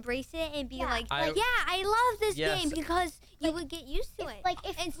you embrace it and be like, yeah, I love this game because you would get used to it.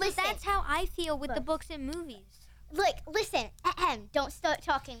 And so that's how I feel with the books and movies. Like, listen, don't start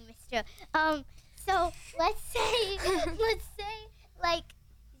talking, mister. So let's say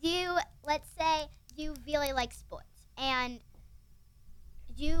you really like sports, and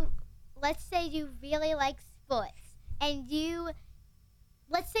let's say you really like sports, and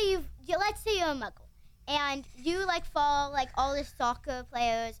let's say you're a muggle, and you like follow like all the soccer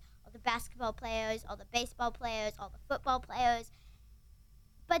players, all the basketball players, all the baseball players, all the football players,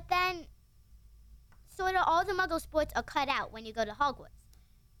 but then sort of all the muggle sports are cut out when you go to Hogwarts,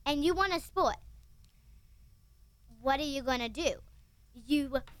 and you want a sport. What are you gonna do?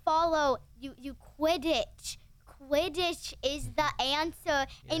 You follow you Quidditch. Quidditch is the answer. Yeah.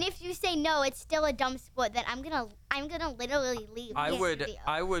 And if you say no, it's still a dumb sport that I'm gonna literally leave. I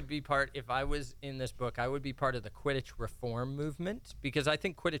would be part, if I was in this book, I would be part of the Quidditch reform movement, because I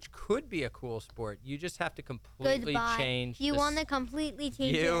think Quidditch could be a cool sport. You just have to completely change. You want to completely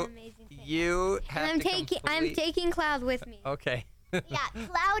change the amazing thing. You have I'm taking Cloud with me. Okay. Yeah,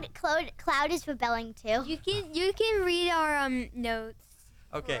 Cloud is rebelling too. You can read our notes.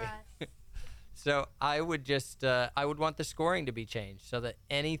 Okay. For us. So I would just I would want the scoring to be changed so that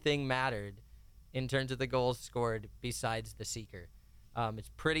anything mattered in terms of the goals scored besides the Seeker. It's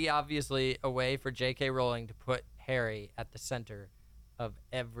pretty obviously a way for J.K. Rowling to put Harry at the center of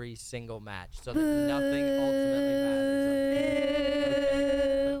every single match so that nothing ultimately matters.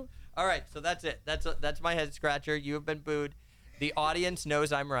 Okay. All right, so that's it. That's my head scratcher. You have been booed. The audience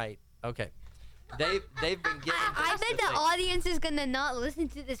knows I'm right. Okay. They've been given. I bet the audience is gonna not listen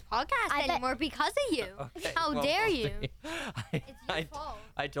to this podcast anymore because of you. Okay, How dare you? It's your fault.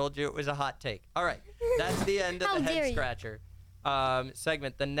 I told you it was a hot take. All right, that's the end of the head scratcher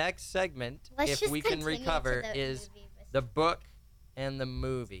segment. The next segment, if we can recover, is the book and the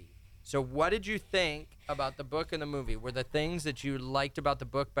movie. So, what did you think about the book and the movie? Were the things that you liked about the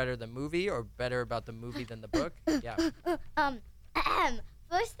book better than the movie, or better about the movie than the book? Yeah.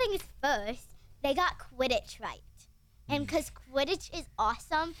 First things first. They got Quidditch right. And because Quidditch is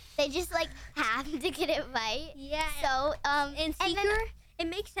awesome, they just, like, have to get it right. Yeah. So, and Seeker, it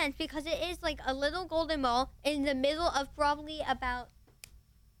makes sense because it is, like, a little golden ball in the middle of probably about...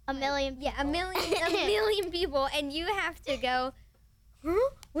 a million people. Yeah, a million people. And you have to go, huh?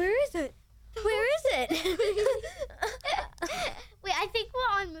 Where is it? Where is it? Wait, I think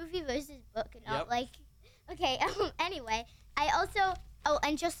we're on movie versus book and not, like... Okay, anyway, I also... Oh,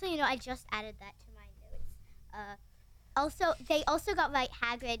 and just so you know, I just added that to my notes. They also got right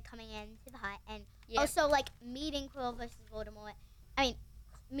Hagrid coming into the hut, and also like meeting Quill versus Voldemort. I mean,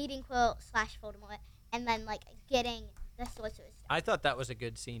 meeting Quill / Voldemort, and then like getting the Sorcerer's Stone. I thought that was a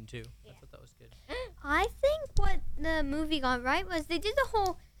good scene too. Yeah. I thought that was good. I think what the movie got right was they did the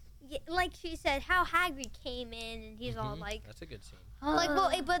whole, like she said, how Hagrid came in and he's all like. That's a good scene.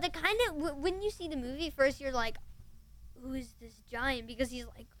 Like, but the kind of when you see the movie first, you're like, who is this giant? Because he's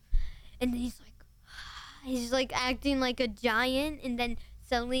like, and then he's like acting like a giant, and then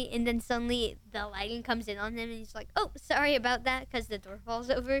suddenly the lighting comes in on him, and he's like, oh, sorry about that, because the door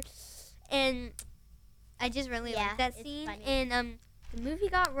falls over, and I just really like that scene. Funny. And the movie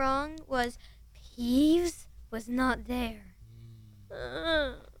got wrong was Peeves was not there,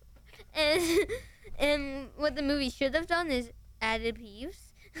 and what the movie should have done is added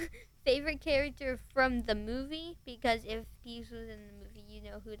Peeves. Favorite character from the movie, because if Peeves was in the movie, you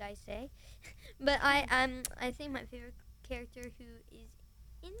know who'd I say. But I think my favorite character who is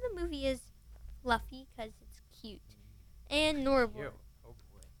in the movie is Fluffy, because it's cute. And Norbert. Oh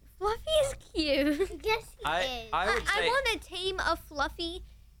boy. Fluffy is cute. Yes, he is. I would say I want to tame a Fluffy,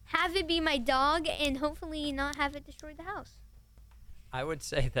 have it be my dog, and hopefully not have it destroy the house. I would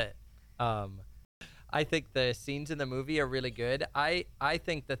say that I think the scenes in the movie are really good. I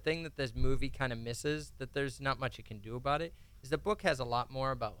think the thing that this movie kind of misses, that there's not much it can do about it, is the book has a lot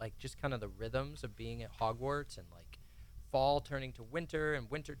more about like just kind of the rhythms of being at Hogwarts, and like fall turning to winter and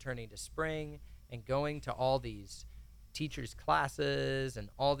winter turning to spring, and going to all these teachers' classes and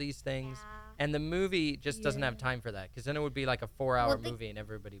all these things. Yeah. And the movie just doesn't have time for that, because then it would be like a 4-hour movie and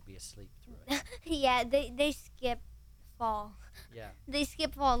everybody would be asleep through it. Yeah, they skip fall. Yeah. They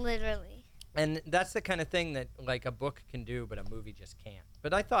skip fall literally. And that's the kind of thing that like a book can do, but a movie just can't.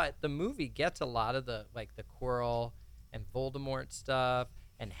 But I thought the movie gets a lot of the like the Quirrell and Voldemort stuff,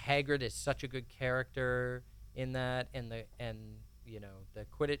 and Hagrid is such a good character in that, and you know the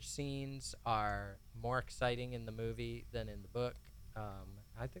Quidditch scenes are more exciting in the movie than in the book.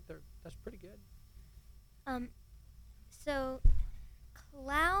 I think that's pretty good. So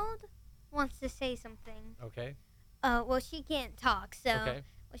Cloud wants to say something. Okay. Well, she can't talk, so Okay.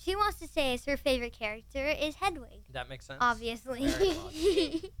 what she wants to say is her favorite character is Hedwig. That makes sense. Obviously. Very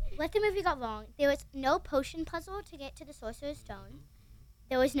much. What the movie got wrong, there was no potion puzzle to get to the Sorcerer's Stone. Mhm.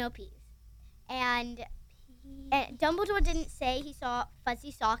 There was no peas. And Dumbledore didn't say he saw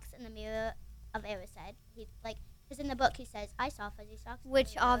fuzzy socks in the mirror of Erised. He because in the book he says, I saw fuzzy socks in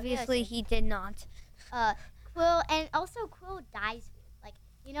Which the mirror of obviously Erised." he did not. Quill, and also Quill dies weird.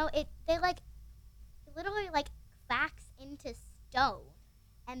 They literally cracks into stone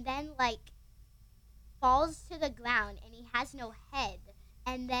and then falls to the ground and he has no head.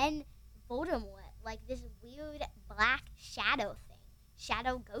 And then Voldemort, this weird black shadow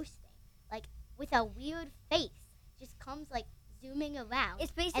ghost thing, with a weird face, just comes zooming around.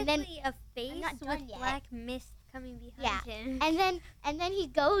 It's basically then- a face not done with yet. black mist coming behind him. And then he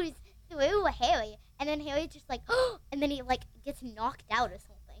goes through Harry, and then Harry just and then he gets knocked out or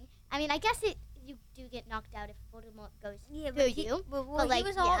something. I mean, I guess you do get knocked out if Voldemort goes Yeah, through but you.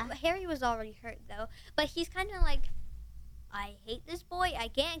 But Harry was already hurt though. But he's kind of like, I hate this boy. I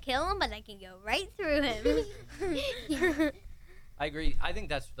can't kill him, but I can go right through him. I agree. I think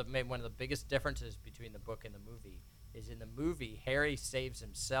that's one of the biggest differences between the book and the movie. Is in the movie Harry saves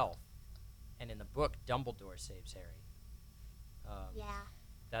himself, and in the book Dumbledore saves Harry. Yeah.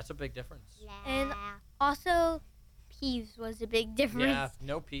 That's a big difference. Yeah. And also, Peeves was a big difference. Yeah,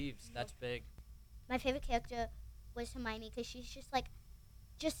 no peeves. That's big. My favorite character was Hermione because she's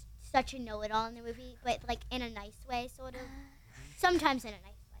just such a know-it-all in the movie, but in a nice way, sort of. Sometimes in a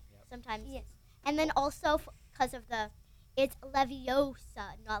nice way. Yep. Sometimes. Yes. And then also because of it's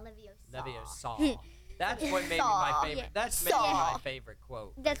Leviosa, not Leviosa. Leviosa. That's what made me my Saw. favorite. Yeah. That's maybe Saw. my favorite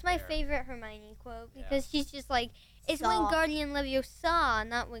quote. That's right my there. favorite Hermione quote Yeah. because she's just like, it's Saw. Wingardium Leviosa,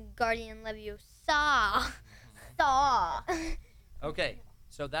 not Wingardium Leviosa. Saw. Okay,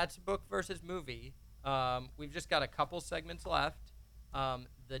 so that's book versus movie. We've just got a couple segments left.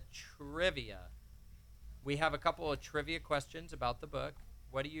 The trivia. We have a couple of trivia questions about the book.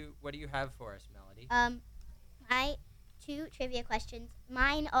 What do you have for us, Melody? My 2 trivia questions.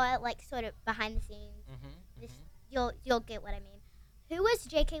 Mine are sort of behind the scenes. Mm-hmm. This you'll get what I mean. Who was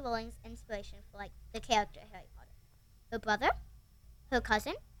J.K. Rowling's inspiration for the character Harry Potter? Her brother, her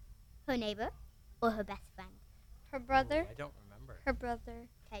cousin, her neighbor, or her best friend? Her brother. I don't remember. Her brother.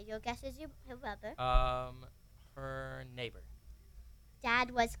 Okay, your guess is her brother. Her neighbor.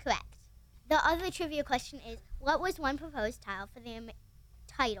 Dad was correct. The other trivia question is, what was one proposed title for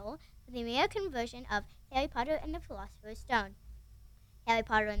the American version of Harry Potter and the Philosopher's Stone? Harry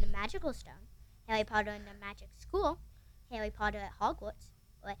Potter and the Magical Stone, Harry Potter and the Magic School, Harry Potter at Hogwarts,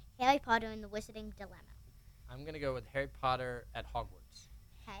 or Harry Potter and the Wizarding Dilemma? I'm gonna go with Harry Potter at Hogwarts.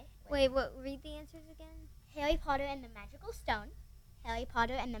 Okay. Wait, what? Read the answers again. Harry Potter and the Magical Stone, Harry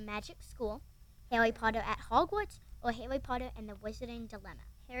Potter and the Magic School, Harry Potter at Hogwarts, or Harry Potter and the Wizarding Dilemma?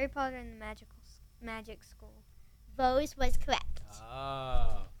 Harry Potter and the Magic School. Rose was correct.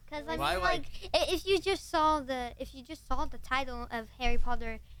 Oh. Because Well, I mean, if you just saw the title of Harry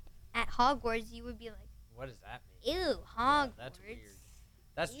Potter at Hogwarts, you would be like, What does that mean? ew, Yeah, Hogwarts. that's weird.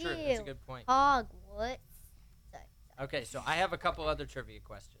 That's true. That's a Ew. good point. Hogwarts. Sorry. Okay, so I have a couple other trivia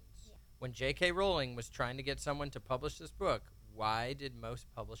questions. Yeah. When J.K. Rowling was trying to get someone to publish this book, why did most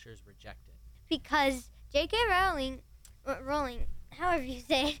publishers reject it? Because J.K. Rowling, however you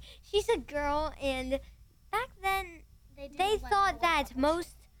say it, she's a girl, and back then they thought that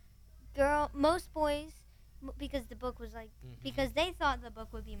most boys, because the book was because they thought the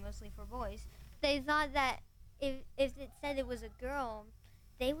book would be mostly for boys. They thought that if it said it was a girl,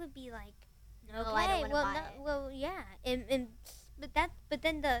 they would be like, okay, Oh, I don't wanna well, buy no, it. well, yeah, but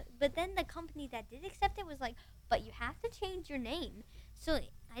then the company that did accept it was like, but you have to change your name. So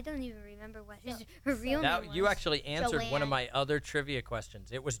I don't even remember what her real Now, name was. you actually answered one of Joanne. my other trivia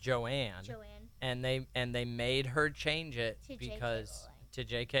questions. It was Joanne, Joanne. and they made her change it To J.K. because Rowling. to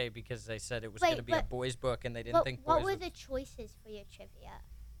J.K. because they said it was Wait, going to be a but boys' book, and they didn't think boys. What were would- the choices for your trivia?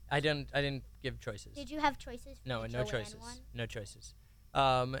 I didn't give choices. Did you have choices for No, the no Joanne choices. one? No choices.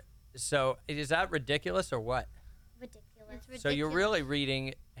 So is that ridiculous or what? Ridiculous. It's So you're ridiculous. really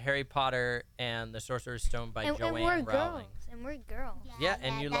reading Harry Potter and the Sorcerer's Stone by and Joanne we're Rowling. girls, and we're girls. Yeah,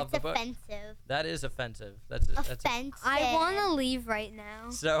 and you that's love the book. offensive. That is offensive. That's Offensive. I want to leave right now.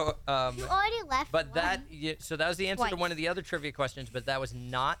 so. You already left. But one. that so that was the answer to Twice. one of the other trivia questions, but that was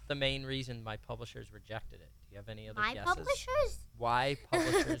not the main reason my publishers rejected it. Do you have any other My guesses? publishers? Why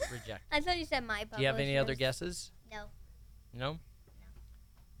publishers reject I thought you said my publishers. Do you have any other guesses? No. No?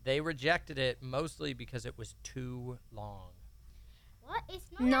 They rejected it mostly because it was too long. What? What?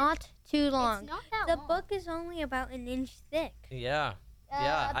 It's not. Not too long. It's not that The long. book is only about an inch thick. Yeah.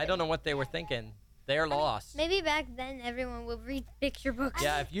 Yeah. I don't know what they were thinking. They're lost. Maybe back then everyone would read picture books.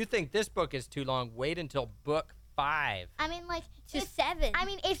 Yeah, if you think this book is too long, wait until book 5. I mean, like To if, 7. I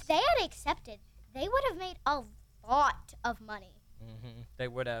mean, if they had accepted, they would have made a lot of money. They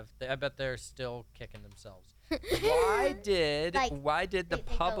would have. I bet they're still kicking themselves. Why did Like, the they go like-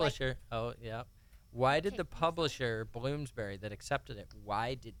 publisher? Oh yeah. Why did the Kick themselves. publisher Bloomsbury that accepted it?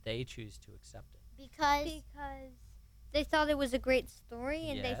 Why did they choose to accept it? Because they thought it was a great story,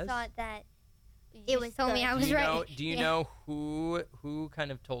 and Yes. they thought that It was told me good. I Do was you right. know? Do you Yeah. know who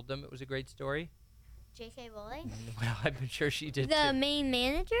kind of told them it was a great story? J.K. Rowling. Well, I'm sure she did The too. main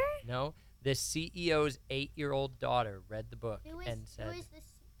manager? No, the CEO's 8-year-old daughter read the book Who is and said, who is this?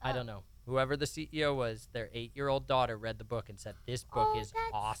 I don't know. Whoever the CEO was, their 8-year-old daughter read the book and said, "This book Oh, is that's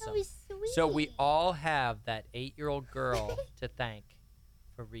awesome." So sweet. So we all have that 8-year-old girl to thank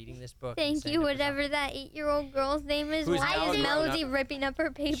for reading this book. and Thank saying you, it was whatever that 8-year-old girl's name is. Who's Why now is a grown-up. Melody ripping up her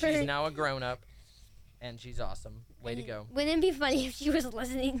paper? She's now a grown-up, and she's awesome. Way to go. Wouldn't it be funny if she was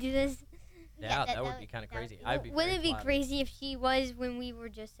listening to this? Yeah, that would be kind of that would crazy. be I'd be cool. Wouldn't very it be flattered. crazy if she was when we were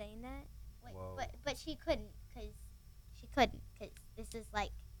just saying that? Wait, Whoa. but she couldn't because this is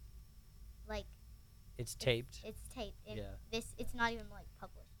like It's taped. it's taped. And Yeah. it's not even like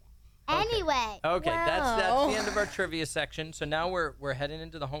published yet. Okay. Anyway. Okay, that's Wow. the end of our trivia section. So now we're heading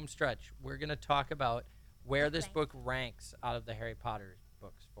into the home stretch. We're gonna talk about where this Okay. book ranks out of the Harry Potter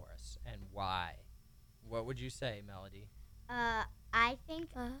books for us and why. What would you say, Melody? I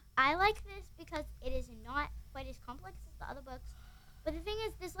think I like this because it is not quite as complex as the other books. But the thing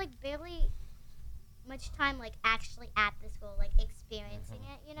is, there's like barely much time like actually at the school, like experiencing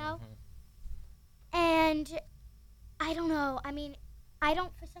it, you know. Mhm. And I don't know. I mean,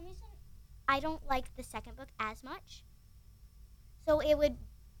 for some reason, I don't like the second book as much. So it would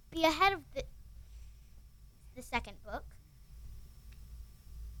be ahead of the second book.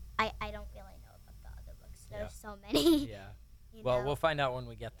 I don't really know about the other books. Yeah. There's so many. Yeah. you Well, know. we'll find out when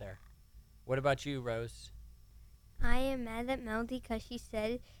we get there. What about you, Rose? I am mad at Melody because she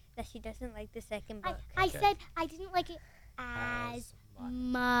said that she doesn't like the second book. I Okay. said I didn't like it as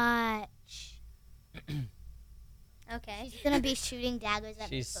much. Okay. She's gonna be shooting daggers at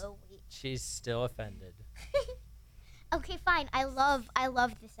me She's- for a week. She's still offended. Okay, fine. I love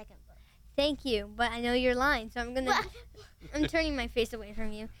the second book. Thank you, but I know you're lying, so I'm gonna. I'm turning my face away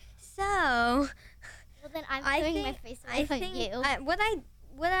from you. So Well, then I'm I turning my think- face away I from think you.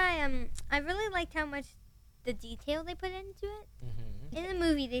 I really liked how much the detail they put into it. Mm-hmm. In the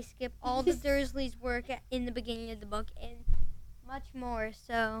movie, they skip all the Dursleys' work in the beginning of the book and much more.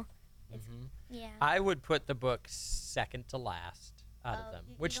 So It's- Mm-hmm. yeah. I would put the book second to last out Oh, of them,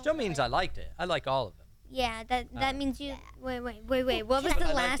 you which don't still means really- I liked it. I like all of them. Yeah, that means you. yeah. Wait. What was But the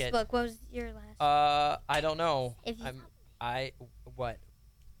I like last it. book? What was your last? I don't know. If you- What?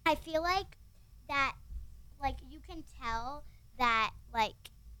 I feel like that, like you can tell that,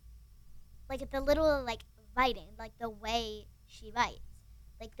 like the little like writing, like the way she writes,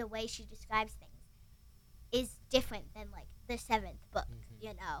 like the way she describes things, is different than like the seventh book. Mhm.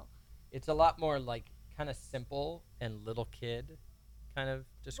 You know. It's a lot more like kind of simple and little kid kind of Well,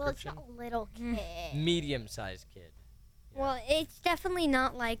 it's description. not a little Mm. kid. Medium-sized kid. Yeah. Well, it's definitely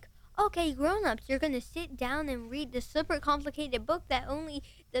not like, okay, grown-ups, you're going to sit down and read the super complicated book that only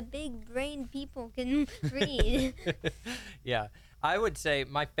the big-brained people can read. Yeah, I would say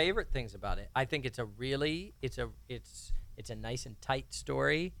my favorite things about it. I think it's a nice and tight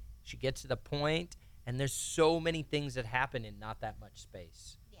story. She gets to the point, and there's so many things that happen in not that much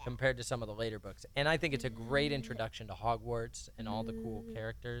space Yeah. compared to some of the later books. And I think it's a great introduction to Hogwarts and all the cool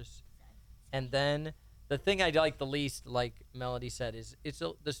characters. And then the thing I like the least, like Melody said, is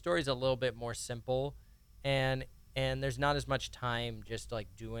the story's a little bit more simple, and there's not as much time just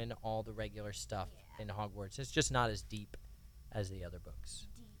like doing all the regular stuff in Hogwarts. It's just not as deep as the other books,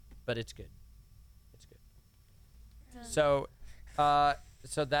 but it's good. It's good. So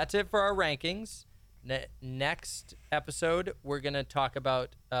that's it for our rankings. Next episode, we're gonna talk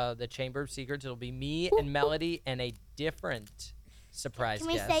about the Chamber of Secrets. It'll be me and Melody and a different surprise Can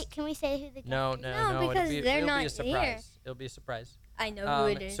we guest. say who the guest No, is? no, No, because they're it'll be not a surprise. It'll be a surprise. I know who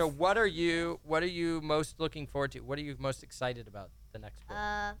it is. So what are you most looking forward to? What are you most excited about the next book?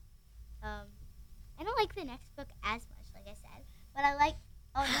 I don't like the next book as much, like I said, but I like.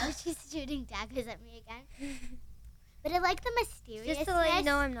 Oh no, she's shooting daggers at me again. But I like the mysteriousness. Just to let you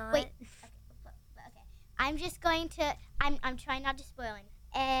know I'm not. Wait. Okay. I'm just going to. I'm trying not to spoil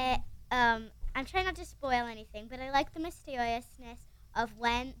anything. I'm trying not to spoil anything, but I like the mysteriousness of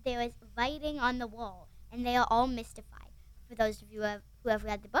when there was writing on the wall, and they are all mystified. for those of you who have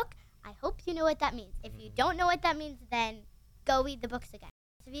read the book, I hope you know what that means. If you don't know what that means, then go read the books again.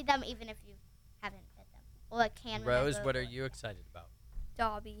 So read them even if you haven't read them or can remember. Rose, what are you excited about?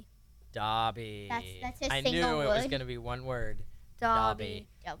 Dobby. Dobby. That's a I single knew word. it was going to be one word. Dobby.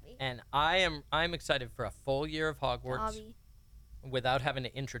 Dobby. And I'm excited for a full year of Hogwarts Dobby. without having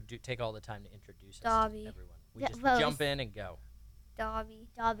to take all the time to introduce us Dobby. to everyone. We Yeah, just Rose. jump in and go. Dobby.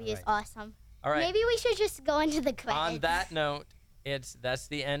 Dobby is Alright. awesome. All right. Maybe we should just go into the credits. On that note, that's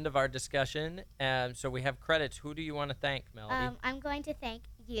the end of our discussion. So we have credits. Who do you want to thank, Melody? I'm going to thank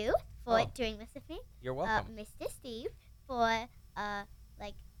you for Oh. doing this with me. You're welcome. Mr. Steve for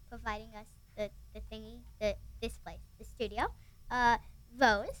providing us the thingy, this place, the studio.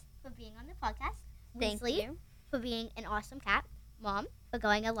 Rose for being on the podcast. Thank Weasley you. for being an awesome cat. Mom for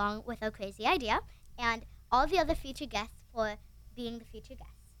going along with our crazy idea, and all the other future guests for being the future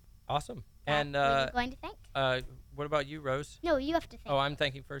guests. Awesome. That And we were going to thank. what about you, Rose? No, you have to thank. Oh, I'm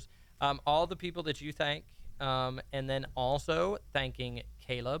thanking first. All the people that you thank, and then also thanking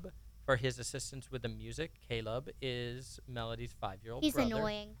Caleb for his assistance with the music. Caleb is Melody's 5-year-old He's brother.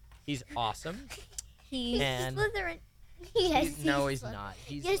 annoying. He's awesome. He's And- Slytherin. Yes, No, he's Slytherin. not.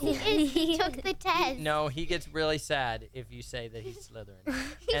 He's Yes, he is. He took the test. No, he gets really sad if you say that he's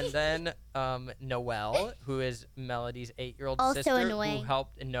Slytherin. And then Noelle, who is Melody's 8-year-old Also sister, annoying. who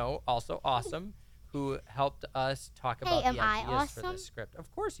helped. No, also awesome, who helped us talk Hey, about am the I ideas for awesome? the script. Of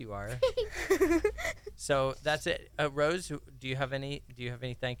course you are. So that's it. Rose, do you have any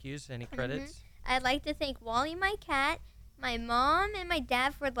thank yous? Any credits? I'd like to thank Wally, my cat, my mom, and my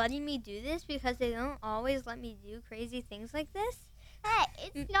dad for letting me do this because they don't always let me do crazy things like this. Hey,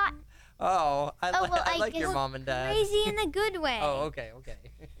 it's not. Oh, I I like your guess- mom and dad. Crazy in a good way. Oh, okay.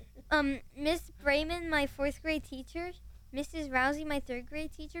 Miss Brayman, my 4th grade teacher, Mrs. Rousey, my 3rd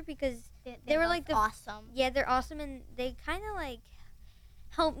grade teacher, because They were both like the- awesome. yeah, they're awesome and they kind of like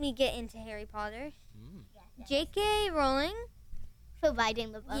helped me get into Harry Potter. Mm. J.K. Rowling, For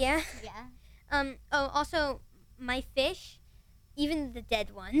writing the book. yeah. Yeah. Also my fish, even the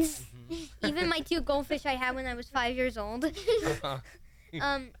dead ones, Mhm. even my 2 goldfish I had when I was 5 years old.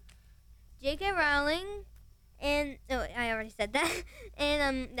 J.K. Rowling, and I already said that,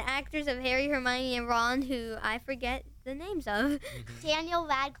 and the actors of Harry, Hermione, and Ron, who I forget the names of. Mhm. Daniel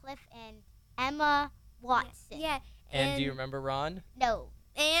Radcliffe and Emma Watson. Yeah, And do you remember Ron? No.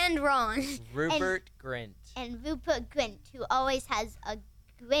 and Ron. Rupert Grint. And Rupert Grint, who always has a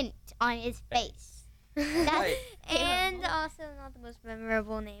glint on his face. That's Right. And also not the most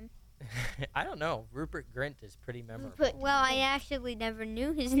memorable name. I don't know. Rupert Grint is pretty memorable. Rupert. Well, I actually never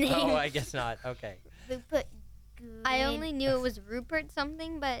knew his name. Oh, I guess not. Okay. Rupert Grint. I only knew it was Rupert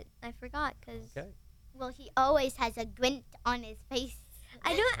something, but I forgot because Okay. Well, he always has a glint on his face.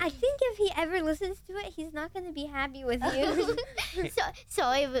 I think if he ever listens to it, he's not going to be happy with you.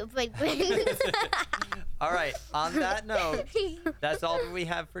 Sorry, Rupert Grint. All right. On that note, that's all that we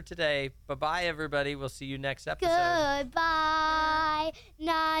have for today. Bye-bye, everybody. We'll see you next episode. Goodbye.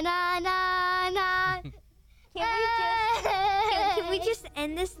 Na na na na. Can we just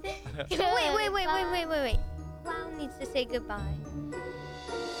end this thing? Wait. Wow needs to say goodbye.